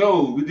some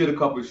shows, we did a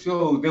couple of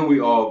shows, then we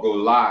all go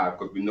live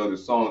because we know the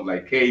songs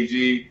like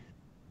KG,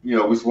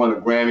 which won a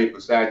Grammy for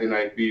Saturday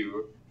Night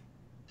Fever.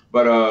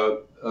 But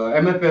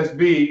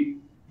MFSB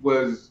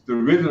was the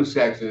rhythm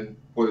section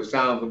for the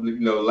sound of,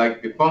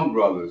 like the Funk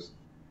Brothers.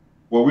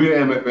 Well, we're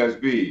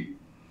MFSB,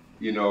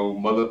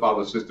 mother,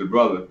 father, sister,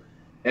 brother,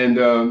 and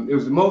it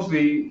was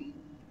mostly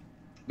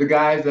the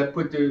guys that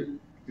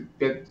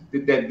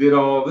that did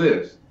all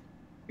this.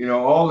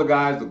 All the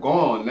guys are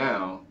gone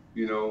now.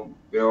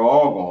 They're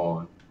all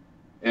gone,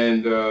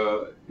 and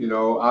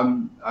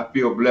I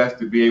feel blessed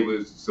to be able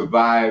to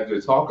survive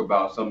to talk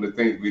about some of the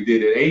things we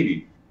did at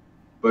 80.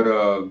 But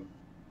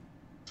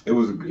it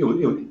was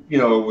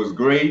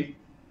great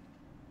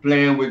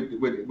playing with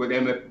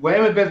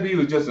MFSB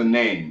was just a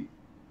name.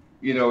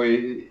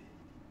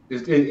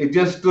 It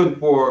just stood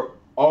for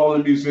all the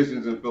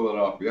musicians in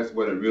Philadelphia. That's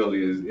what it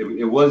really is.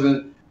 It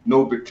wasn't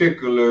no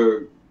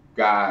particular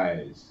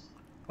guys.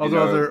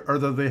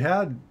 Although they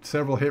had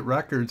several hit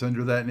records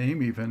under that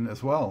name, even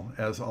as well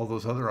as all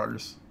those other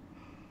artists.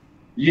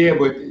 Yeah,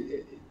 but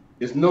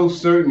it's no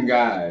certain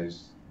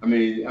guys.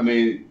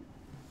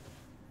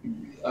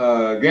 Gamble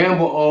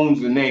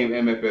owns the name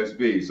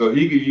MFSB, so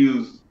he could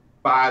use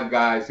 5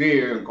 guys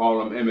here and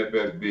call them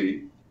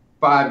MFSB,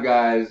 5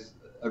 guys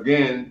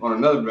again on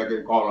another record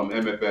and call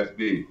them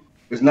MFSB.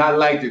 It's not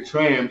like the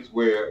Trammps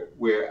where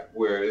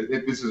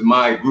this is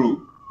my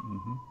group.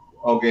 Mm-hmm.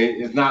 Okay,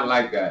 it's not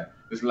like that.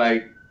 It's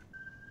like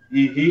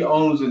he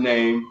owns the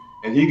name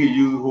and he can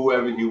use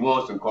whoever he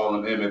wants and call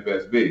them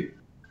MFSB.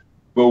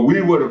 But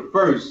we were the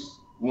first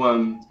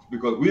one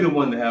because we're the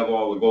one that have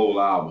all the gold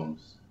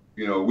albums.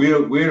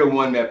 We're the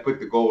one that put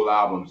the gold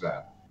albums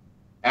out.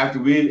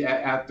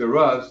 After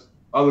us,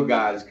 other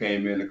guys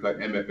came in and cut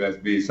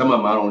MFSB. Some of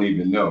them I don't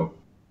even know.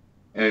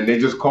 And they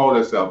just called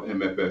themselves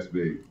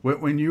MFSB.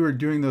 When you were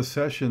doing those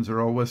sessions,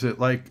 Earl, was it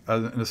like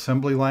an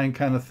assembly line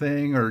kind of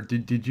thing? Or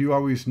did you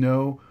always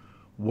know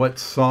what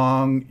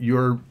song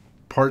your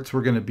parts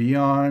were going to be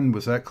on?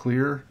 Was that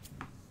clear?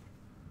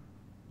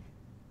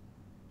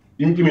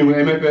 You mean with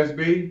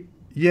MFSB?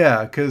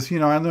 Yeah, because,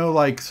 I know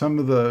like some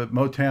of the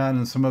Motown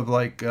and some of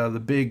like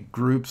the big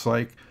groups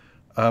like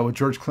what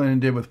George Clinton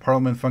did with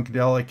Parliament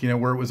Funkadelic,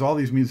 where it was all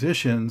these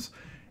musicians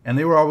and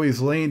they were always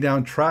laying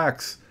down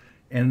tracks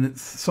and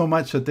so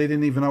much that they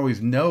didn't even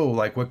always know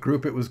like what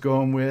group it was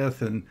going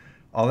with and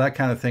all that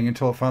kind of thing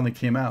until it finally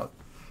came out.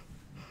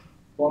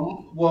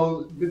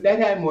 Well, that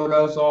happened with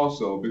us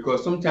also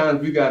because sometimes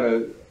we got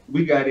a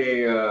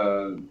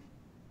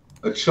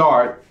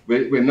chart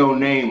with no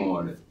name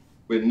on it,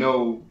 with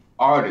no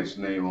artist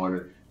name on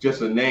it,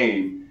 just a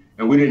name,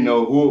 and we didn't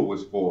know who it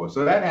was for.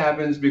 So that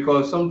happens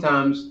because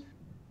sometimes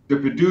the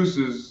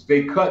producers,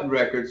 they cut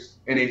records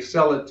and they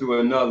sell it to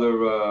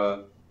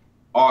another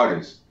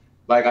artist.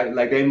 Like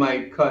they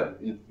might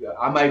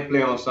I might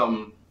play on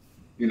something,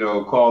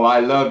 called I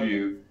Love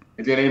You,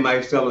 and then they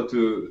might sell it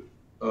to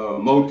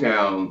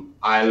Motown,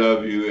 I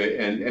Love You,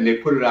 and they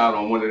put it out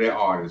on one of their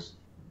artists.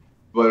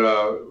 But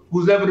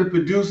whoever the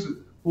producer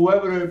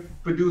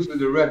of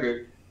the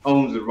record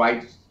owns the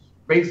rights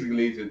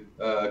basically to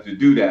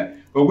do that.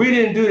 But we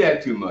didn't do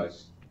that too much.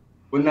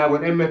 But now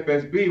with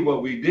MFSB,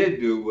 what we did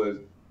do was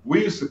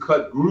we used to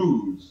cut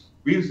grooves.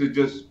 We used to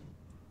just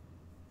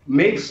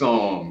make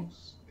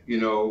songs,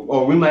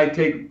 or we might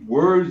take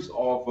words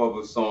off of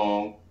a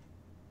song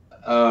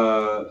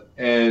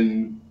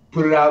and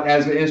put it out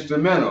as an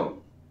instrumental.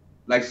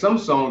 Like some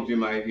songs you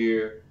might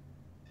hear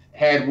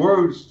had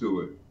words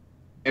to it,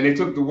 and they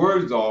took the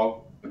words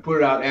off and put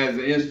it out as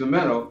an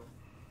instrumental.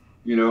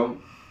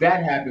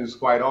 That happens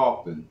quite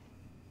often.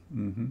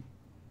 Mm-hmm.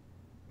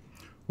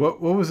 What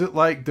was it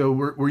like though?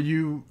 Were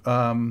you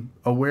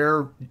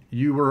aware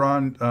you were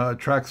on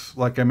tracks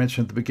like I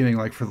mentioned at the beginning,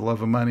 like For the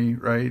Love of Money,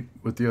 right,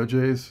 with the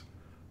OJs?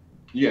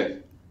 Yes.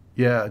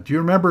 Yeah. Do you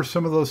remember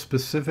some of those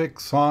specific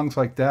songs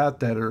like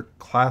that are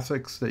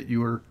classics that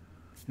you were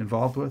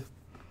involved with?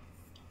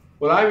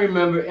 Well, I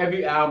remember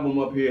every album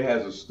up here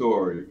has a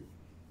story.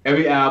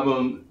 Every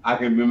album, I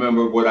can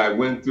remember what I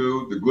went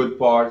through, the good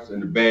parts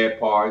and the bad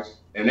parts,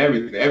 and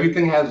everything.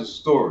 Everything has a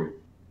story.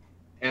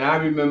 And I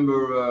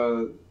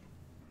remember,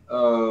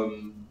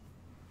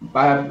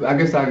 I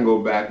guess I can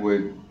go back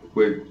with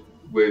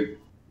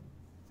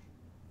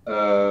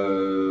For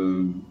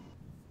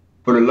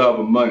the Love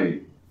of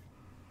Money,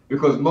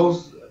 because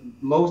most of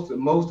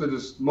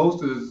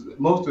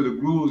the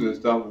grooves and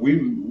stuff we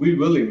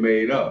really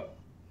made up.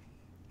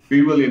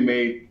 We really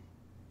made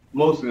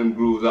most of them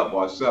grooves up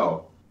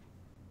ourselves.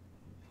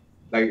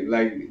 Like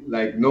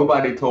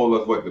nobody told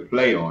us what to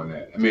play on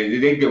that. I mean,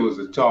 they give us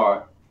a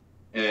chart,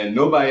 and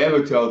nobody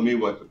ever tells me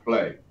what to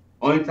play.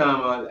 Only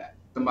time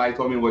somebody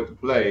told me what to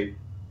play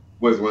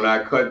was when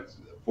I cut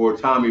for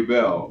Tommy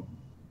Bell.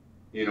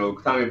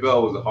 Tommy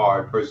Bell was a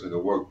hard person to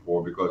work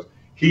for because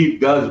he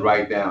does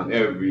write down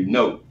every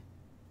note.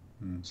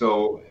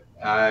 So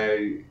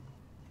I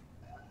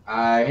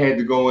had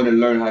to go in and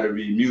learn how to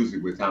read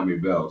music with Tommy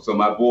Bell. So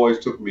my boys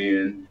took me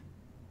in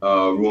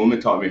room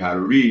and taught me how to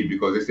read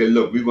because they said,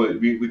 look,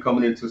 we're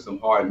coming into some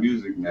hard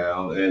music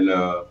now, and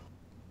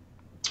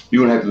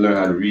you're gonna have to learn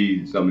how to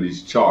read some of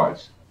these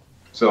charts.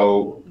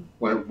 So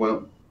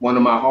one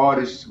of my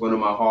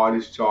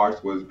hardest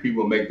charts was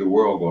People Make the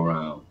World Go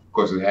Round,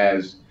 because it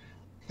has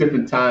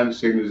different time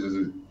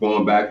signatures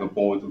going back and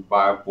forth to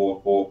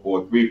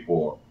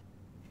 5/4/4/4/3/4.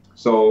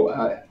 So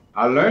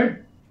I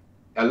learned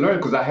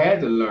because I had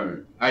to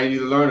learn. I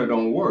either learn or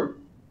don't work.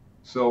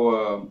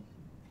 So,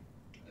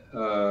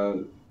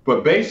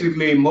 but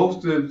basically,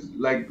 most of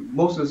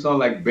the songs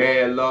like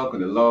 "Bad Luck"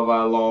 and "The Love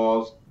I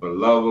Lost," "For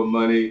Love or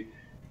Money,"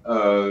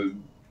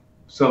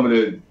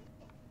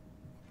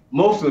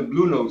 most of the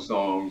Blue Note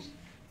songs,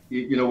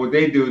 you know what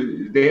they do?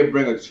 They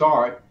bring a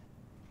chart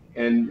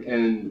and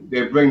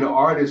they bring the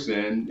artist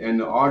in, and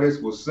the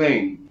artist will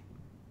sing.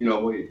 You know,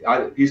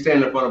 he's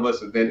standing in front of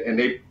us, and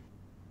they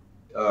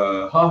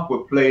Huff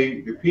would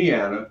play the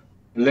piano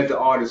and let the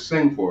artist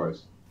sing for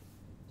us.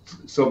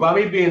 So by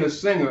me being a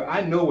singer,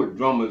 I know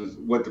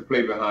what to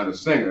play behind a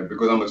singer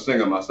because I'm a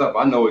singer myself.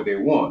 I know what they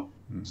want.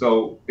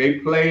 So they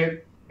play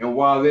it, and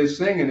while they're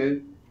singing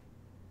it,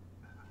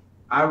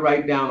 I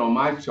write down on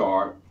my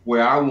chart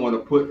where I want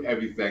to put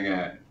everything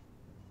at.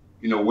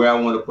 You know, where I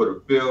want to put a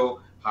fill,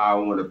 how I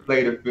want to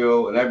play the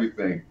fill, and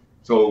everything.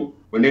 So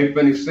when they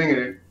finish singing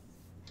it,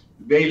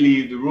 they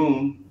leave the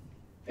room,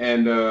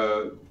 and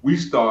we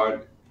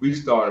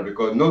started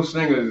because no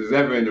singers is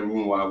ever in the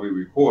room while we're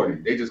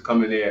recording. They just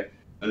come in there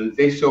and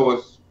they show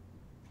us,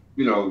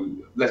 you know,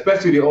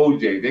 especially the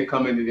OJ. They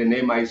come in and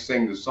they might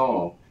sing the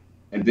song,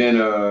 and then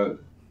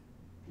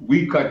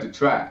we cut the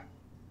track.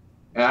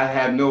 And I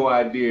have no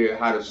idea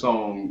how the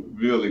song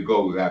really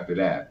goes after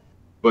that.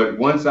 But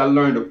once I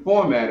learned the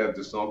format of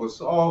the song,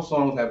 because all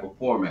songs have a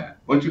format.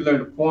 Once you learn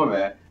the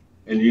format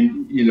and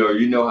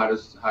you know how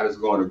this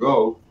going to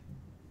go,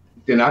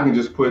 then I can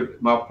just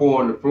put my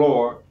 4 on the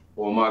floor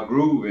or my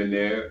groove in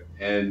there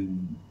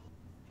and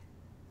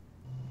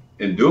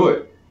do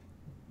it.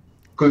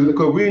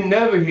 Because we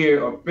never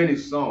hear a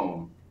finished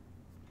song.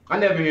 I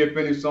never hear a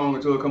finished song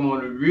until it come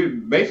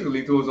on basically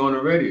until it's on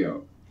the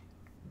radio.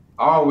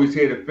 I always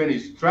hear the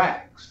finished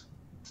tracks.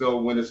 So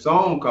when the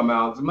song come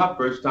out, it's my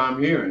first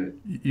time hearing it.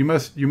 You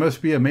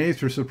must be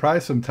amazed or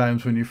surprised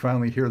sometimes when you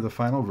finally hear the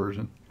final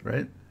version,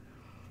 right?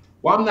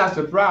 Well, I'm not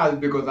surprised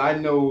because I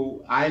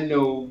know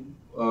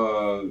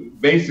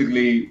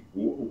basically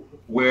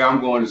where I'm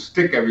going to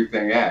stick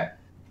everything at.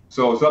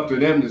 So it's up to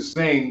them to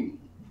sing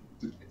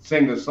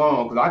the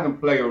song because I can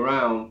play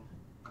around.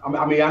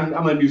 I mean,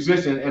 I'm a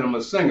musician and I'm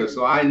a singer,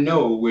 so I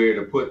know where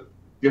to put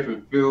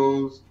different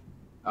fills,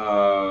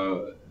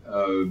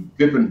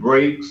 different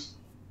breaks.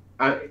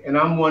 And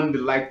I'm one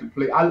that like to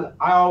play. I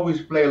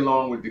always play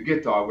along with the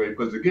guitar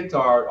because the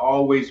guitar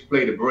always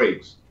play the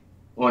breaks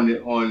on the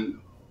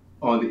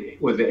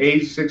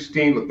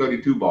A16 or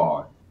 32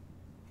 bar.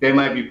 They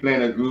might be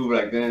playing a groove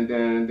like dun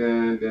dun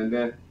dun dun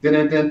dun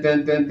dun dun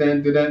dun dun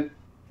dun dun dun.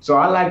 So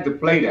I like to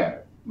play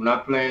that when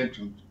I'm playing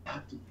to. I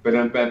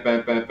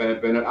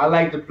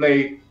like to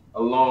play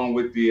along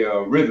with the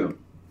rhythm.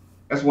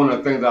 That's one of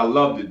the things I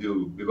love to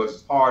do because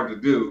it's hard to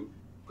do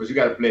because you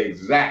got to play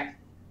exact.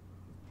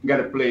 You got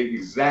to play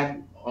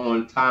exact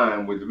on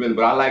time with the rhythm.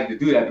 But I like to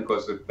do that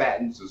because it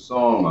fattens the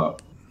song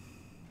up.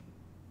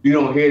 You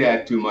don't hear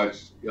that too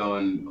much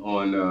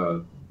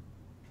on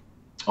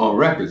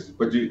records,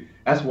 but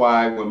that's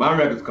why when my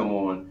records come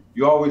on,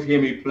 you always hear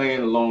me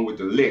playing along with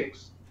the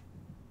licks,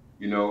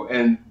 you know.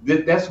 And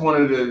that's one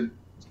of the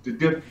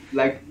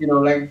like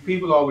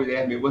people always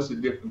ask me, what's the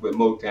difference with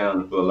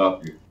Motown and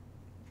Philadelphia,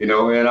 you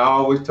know? And I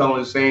always tell them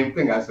the same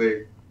thing. I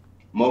say,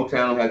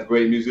 Motown has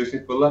great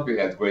musicians,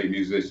 Philadelphia has great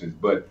musicians,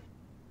 but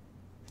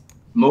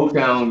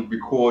Motown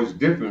records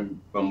different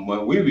from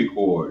when we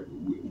record.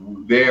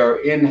 They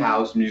are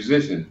in-house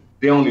musicians.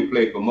 They only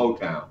play for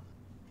Motown.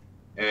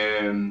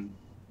 And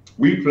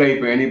we play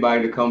for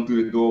anybody to come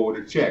through the door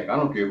with a check. I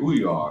don't care who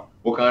you are.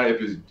 What kind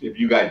of, if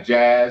you got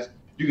jazz,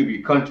 you can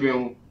be country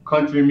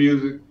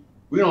music.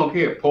 We don't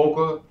care,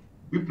 polka,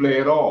 we play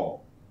it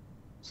all.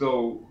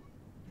 So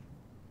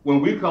when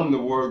we come to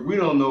work, we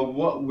don't know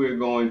what we're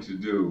going to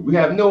do. We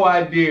have no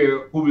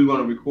idea who we're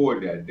going to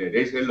record that day.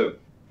 They say, look,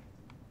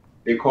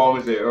 they call me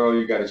and say, Earl,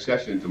 you got a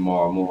session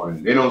tomorrow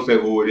morning. They don't say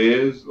who it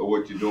is or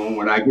what you're doing.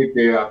 When I get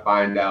there, I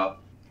find out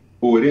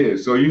who it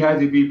is. So you have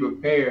to be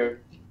prepared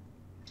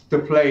to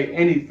play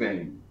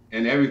anything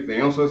and everything.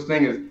 No such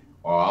thing as,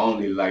 oh, I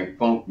only like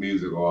funk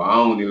music or I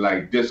only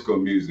like disco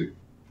music.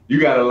 You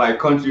gotta like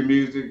country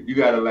music, you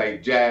gotta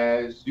like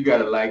jazz, you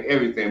gotta like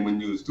everything when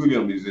you're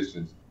studio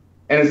musicians.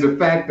 And it's the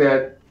fact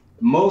that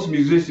most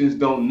musicians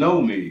don't know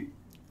me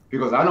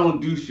because I don't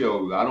do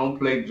shows. I don't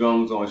play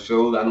drums on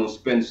shows. I don't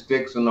spin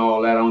sticks and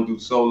all that. I don't do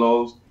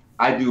solos.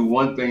 I do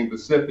one thing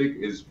specific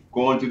is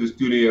going to the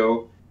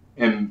studio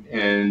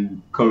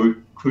and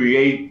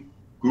create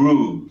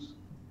grooves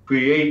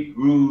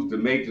to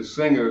make the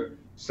singer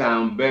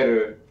sound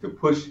better to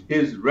push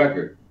his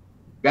record.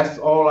 That's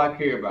all I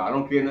care about. I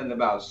don't care nothing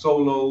about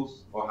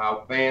solos or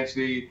how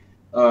fancy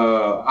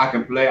I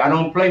can play. I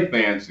don't play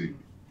fancy.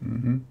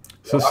 Mm-hmm.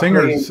 So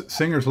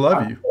singers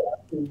love you.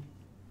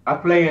 I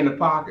play in the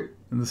pocket.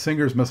 And the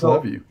singers must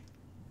love you.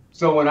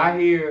 So when I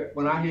hear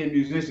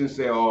musicians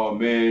say, "Oh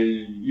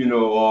man, you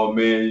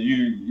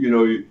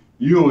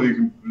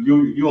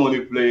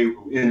only play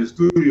in the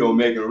studio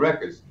making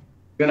records,"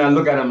 Then I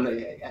look at them,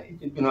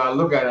 I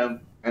look at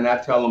them and I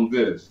tell them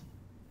this.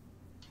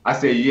 I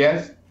say,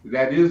 yes,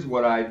 that is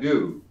what I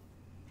do.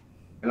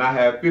 And I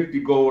have 50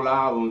 gold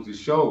albums to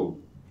show.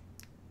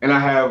 And I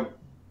have,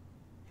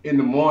 in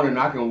the morning,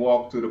 I can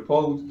walk to the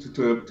post,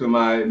 to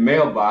my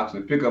mailbox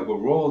and pick up a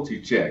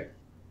royalty check.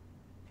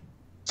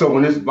 So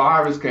when this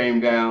virus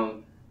came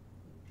down,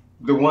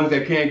 the ones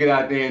that can't get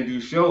out there and do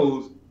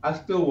shows, I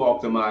still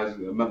walk to my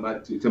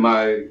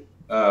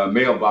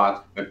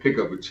mailbox and pick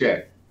up a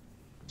check.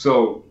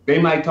 So they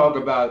might talk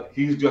about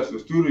he's just a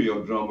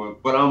studio drummer,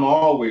 but I'm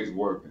always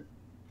working.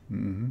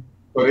 Mm-hmm.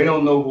 So they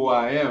don't know who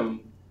I am,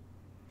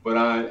 but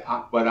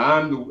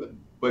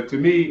but to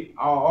me,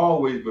 I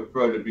always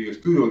prefer to be a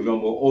studio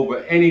drummer over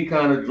any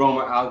kind of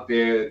drummer out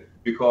there,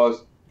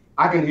 because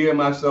I can hear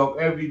myself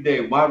every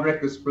day. My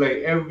records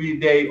play every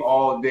day,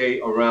 all day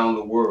around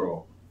the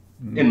world,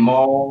 in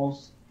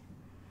malls,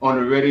 on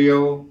the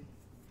radio.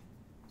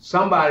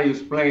 Somebody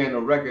is playing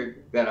a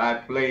record that I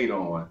played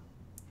on.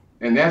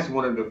 And that's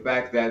one of the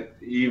facts that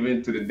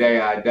even to the day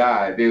I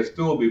die, they'll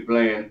still be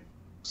playing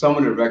some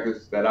of the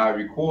records that I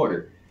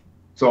recorded.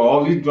 So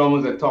all these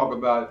drummers that talk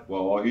about,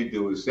 well, all he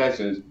do is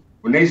sessions,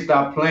 when they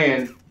stop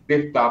playing,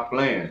 they stop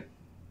playing.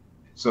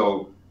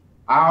 So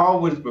I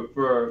always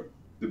prefer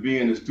to be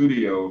in the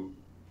studio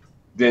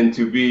than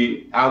to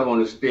be out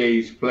on the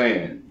stage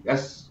playing.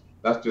 That's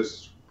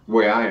just the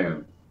way I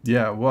am.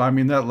 Yeah, well, I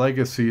mean, that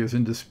legacy is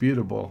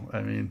indisputable.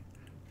 I mean,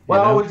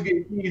 well, I always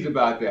get teased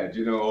about that,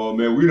 oh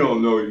man, we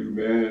don't know you,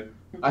 man.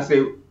 I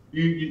say,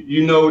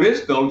 you know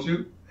this, don't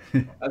you?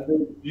 I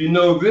said, you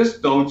know this,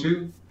 don't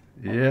you?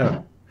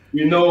 Yeah.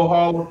 You know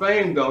Hall of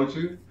Fame, don't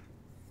you?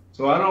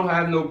 So I don't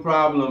have no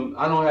problem.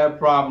 I don't have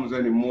problems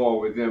anymore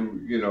with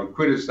them,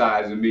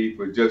 criticizing me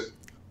for just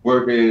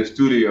working in the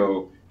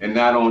studio and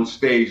not on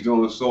stage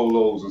doing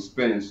solos and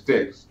spinning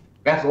sticks.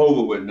 That's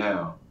over with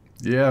now.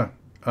 Yeah.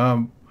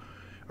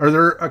 Are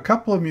there a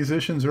couple of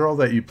musicians, Earl,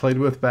 that you played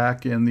with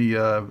back in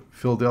the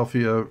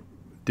Philadelphia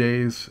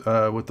days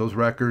with those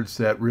records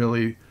that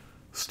really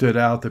stood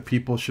out, that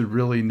people should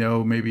really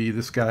know? Maybe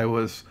this guy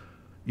was,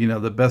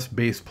 the best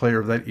bass player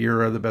of that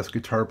era, the best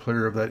guitar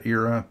player of that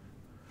era?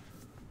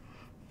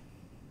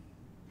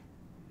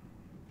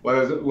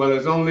 Well,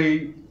 there's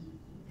only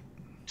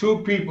two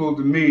people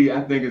to me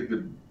I think is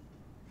the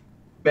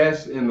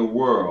best in the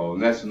world,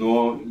 and that's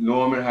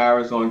Norman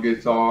Harris on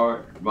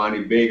guitar,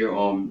 Ronnie Baker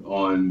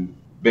on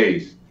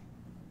bass.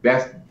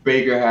 That's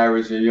Baker,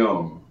 Harris, and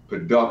Young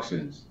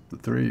Productions. The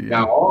three. Yeah.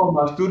 Now, all of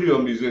my studio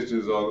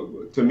musicians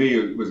to me,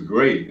 it was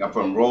great.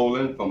 From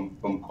Roland,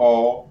 from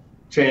Carl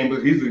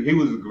Chambers, he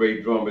was a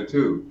great drummer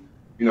too.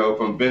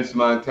 From Vince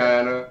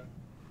Montana,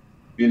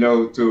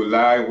 to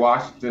Larry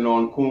Washington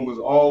on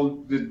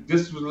congas.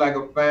 This was like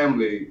a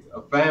family.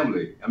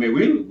 I mean,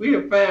 we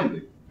a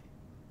family.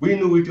 We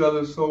knew each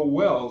other so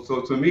well.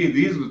 So to me,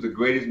 these were the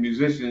greatest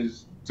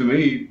musicians to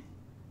me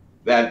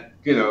that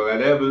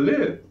that ever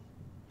lived.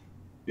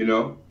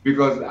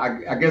 Because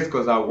I guess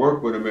because I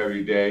work with them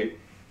every day,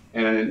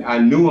 and I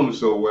knew them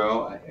so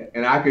well,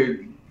 and I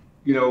could,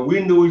 we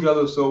knew each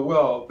other so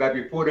well that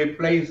before they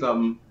played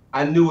something,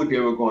 I knew what they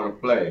were going to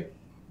play.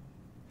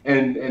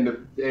 And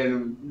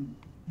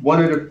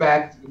one of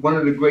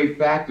the great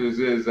factors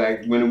is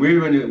like when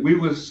we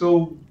were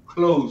so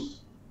close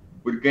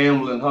with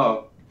Gamble and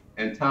Huff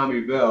and Tommy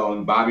Bell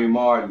and Bobby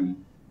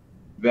Martin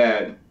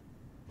that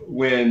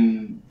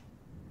when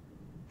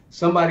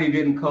somebody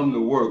didn't come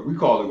to work, we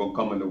call it gonna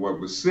come into work,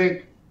 was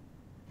sick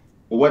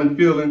or wasn't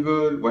feeling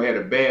good or had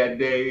a bad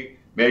day,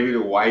 maybe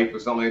the wife or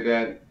something like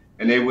that,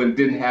 and they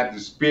didn't have the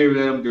spirit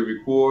in them to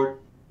record,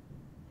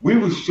 we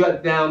would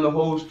shut down the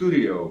whole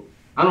studio.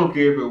 I don't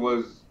care if it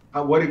was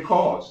what it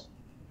cost.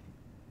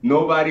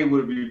 Nobody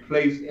would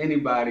replace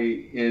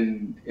anybody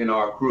in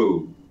our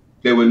crew.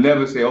 They would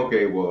never say,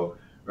 okay, well,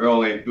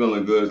 Earl ain't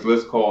feeling good, so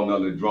let's call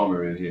another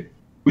drummer in here.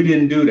 We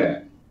didn't do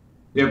that.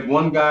 If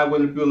one guy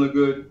wasn't feeling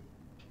good,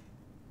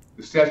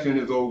 the session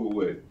is over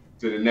with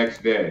to the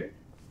next day.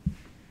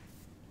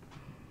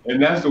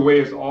 And that's the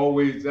way it's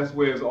always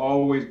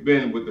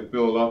been with the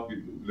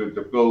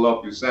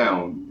Philadelphia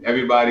sound.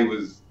 Everybody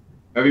was,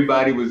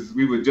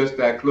 we were just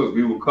that close.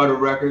 We would cut a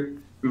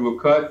record,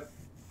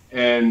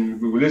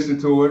 and we would listen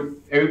to it.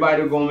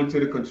 Everybody would go into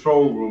the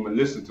control room and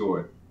listen to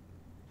it.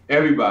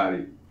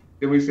 Everybody.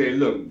 Then we say,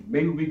 look,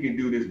 maybe we can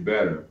do this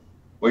better.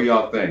 What do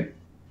y'all think?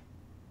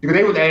 Because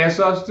they would ask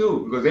us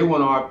too, because they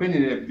want our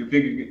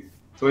opinion.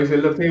 So they said,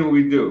 look, tell you what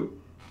we do.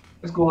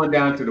 Let's go on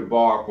down to the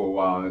bar for a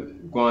while,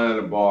 go down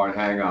to the bar and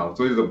hang out.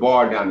 So there's a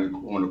bar down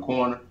on the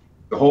corner.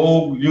 The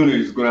whole unit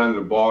is go down to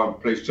the bar and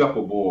play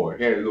shuffleboard.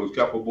 Had a little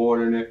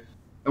shuffleboard in there.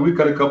 And we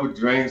cut a couple of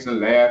drinks and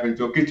laugh and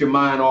joke, get your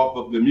mind off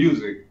of the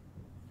music.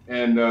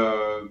 And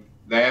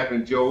laugh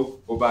and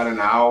joke for about an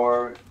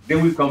hour.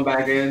 Then we come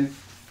back in,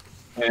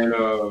 and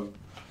I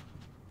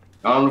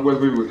don't know whether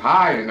we was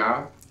high or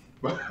not,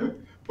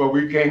 but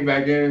we came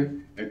back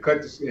in and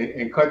cut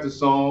the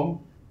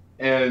song,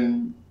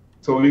 and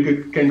so we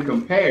can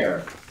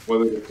compare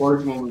whether the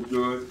first one was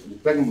good and the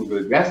second was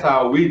good. That's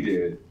how we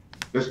did.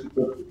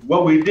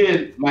 what we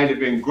did might have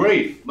been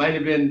great, might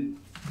have been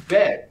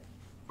bad,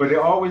 but they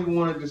always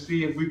wanted to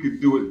see if we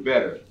could do it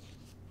better.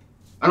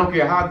 I don't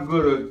care how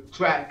good a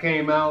track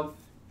came out.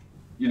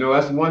 You know,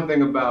 that's one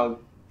thing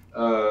about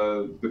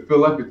the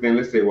Philadelphia thing.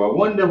 Let's say, well, I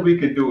wonder if we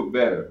could do it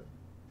better.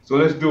 So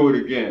let's do it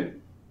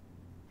again.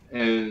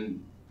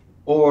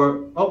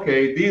 Or,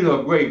 okay, these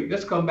are great.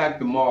 Let's come back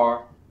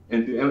tomorrow.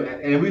 And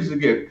we used to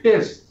get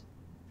pissed,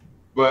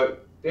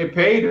 but they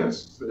paid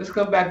us. Let's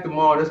come back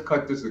tomorrow. Let's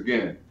cut this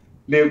again.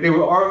 They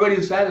were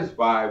already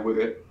satisfied with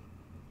it,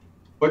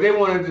 but they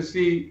wanted to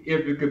see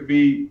if it could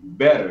be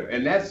better.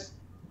 And that's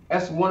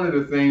one of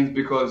the things,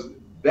 because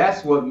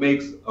that's what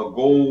makes a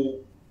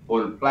gold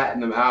or a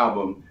platinum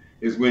album,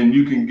 is when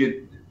you can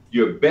get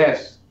your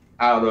best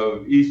out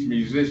of each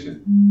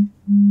musician.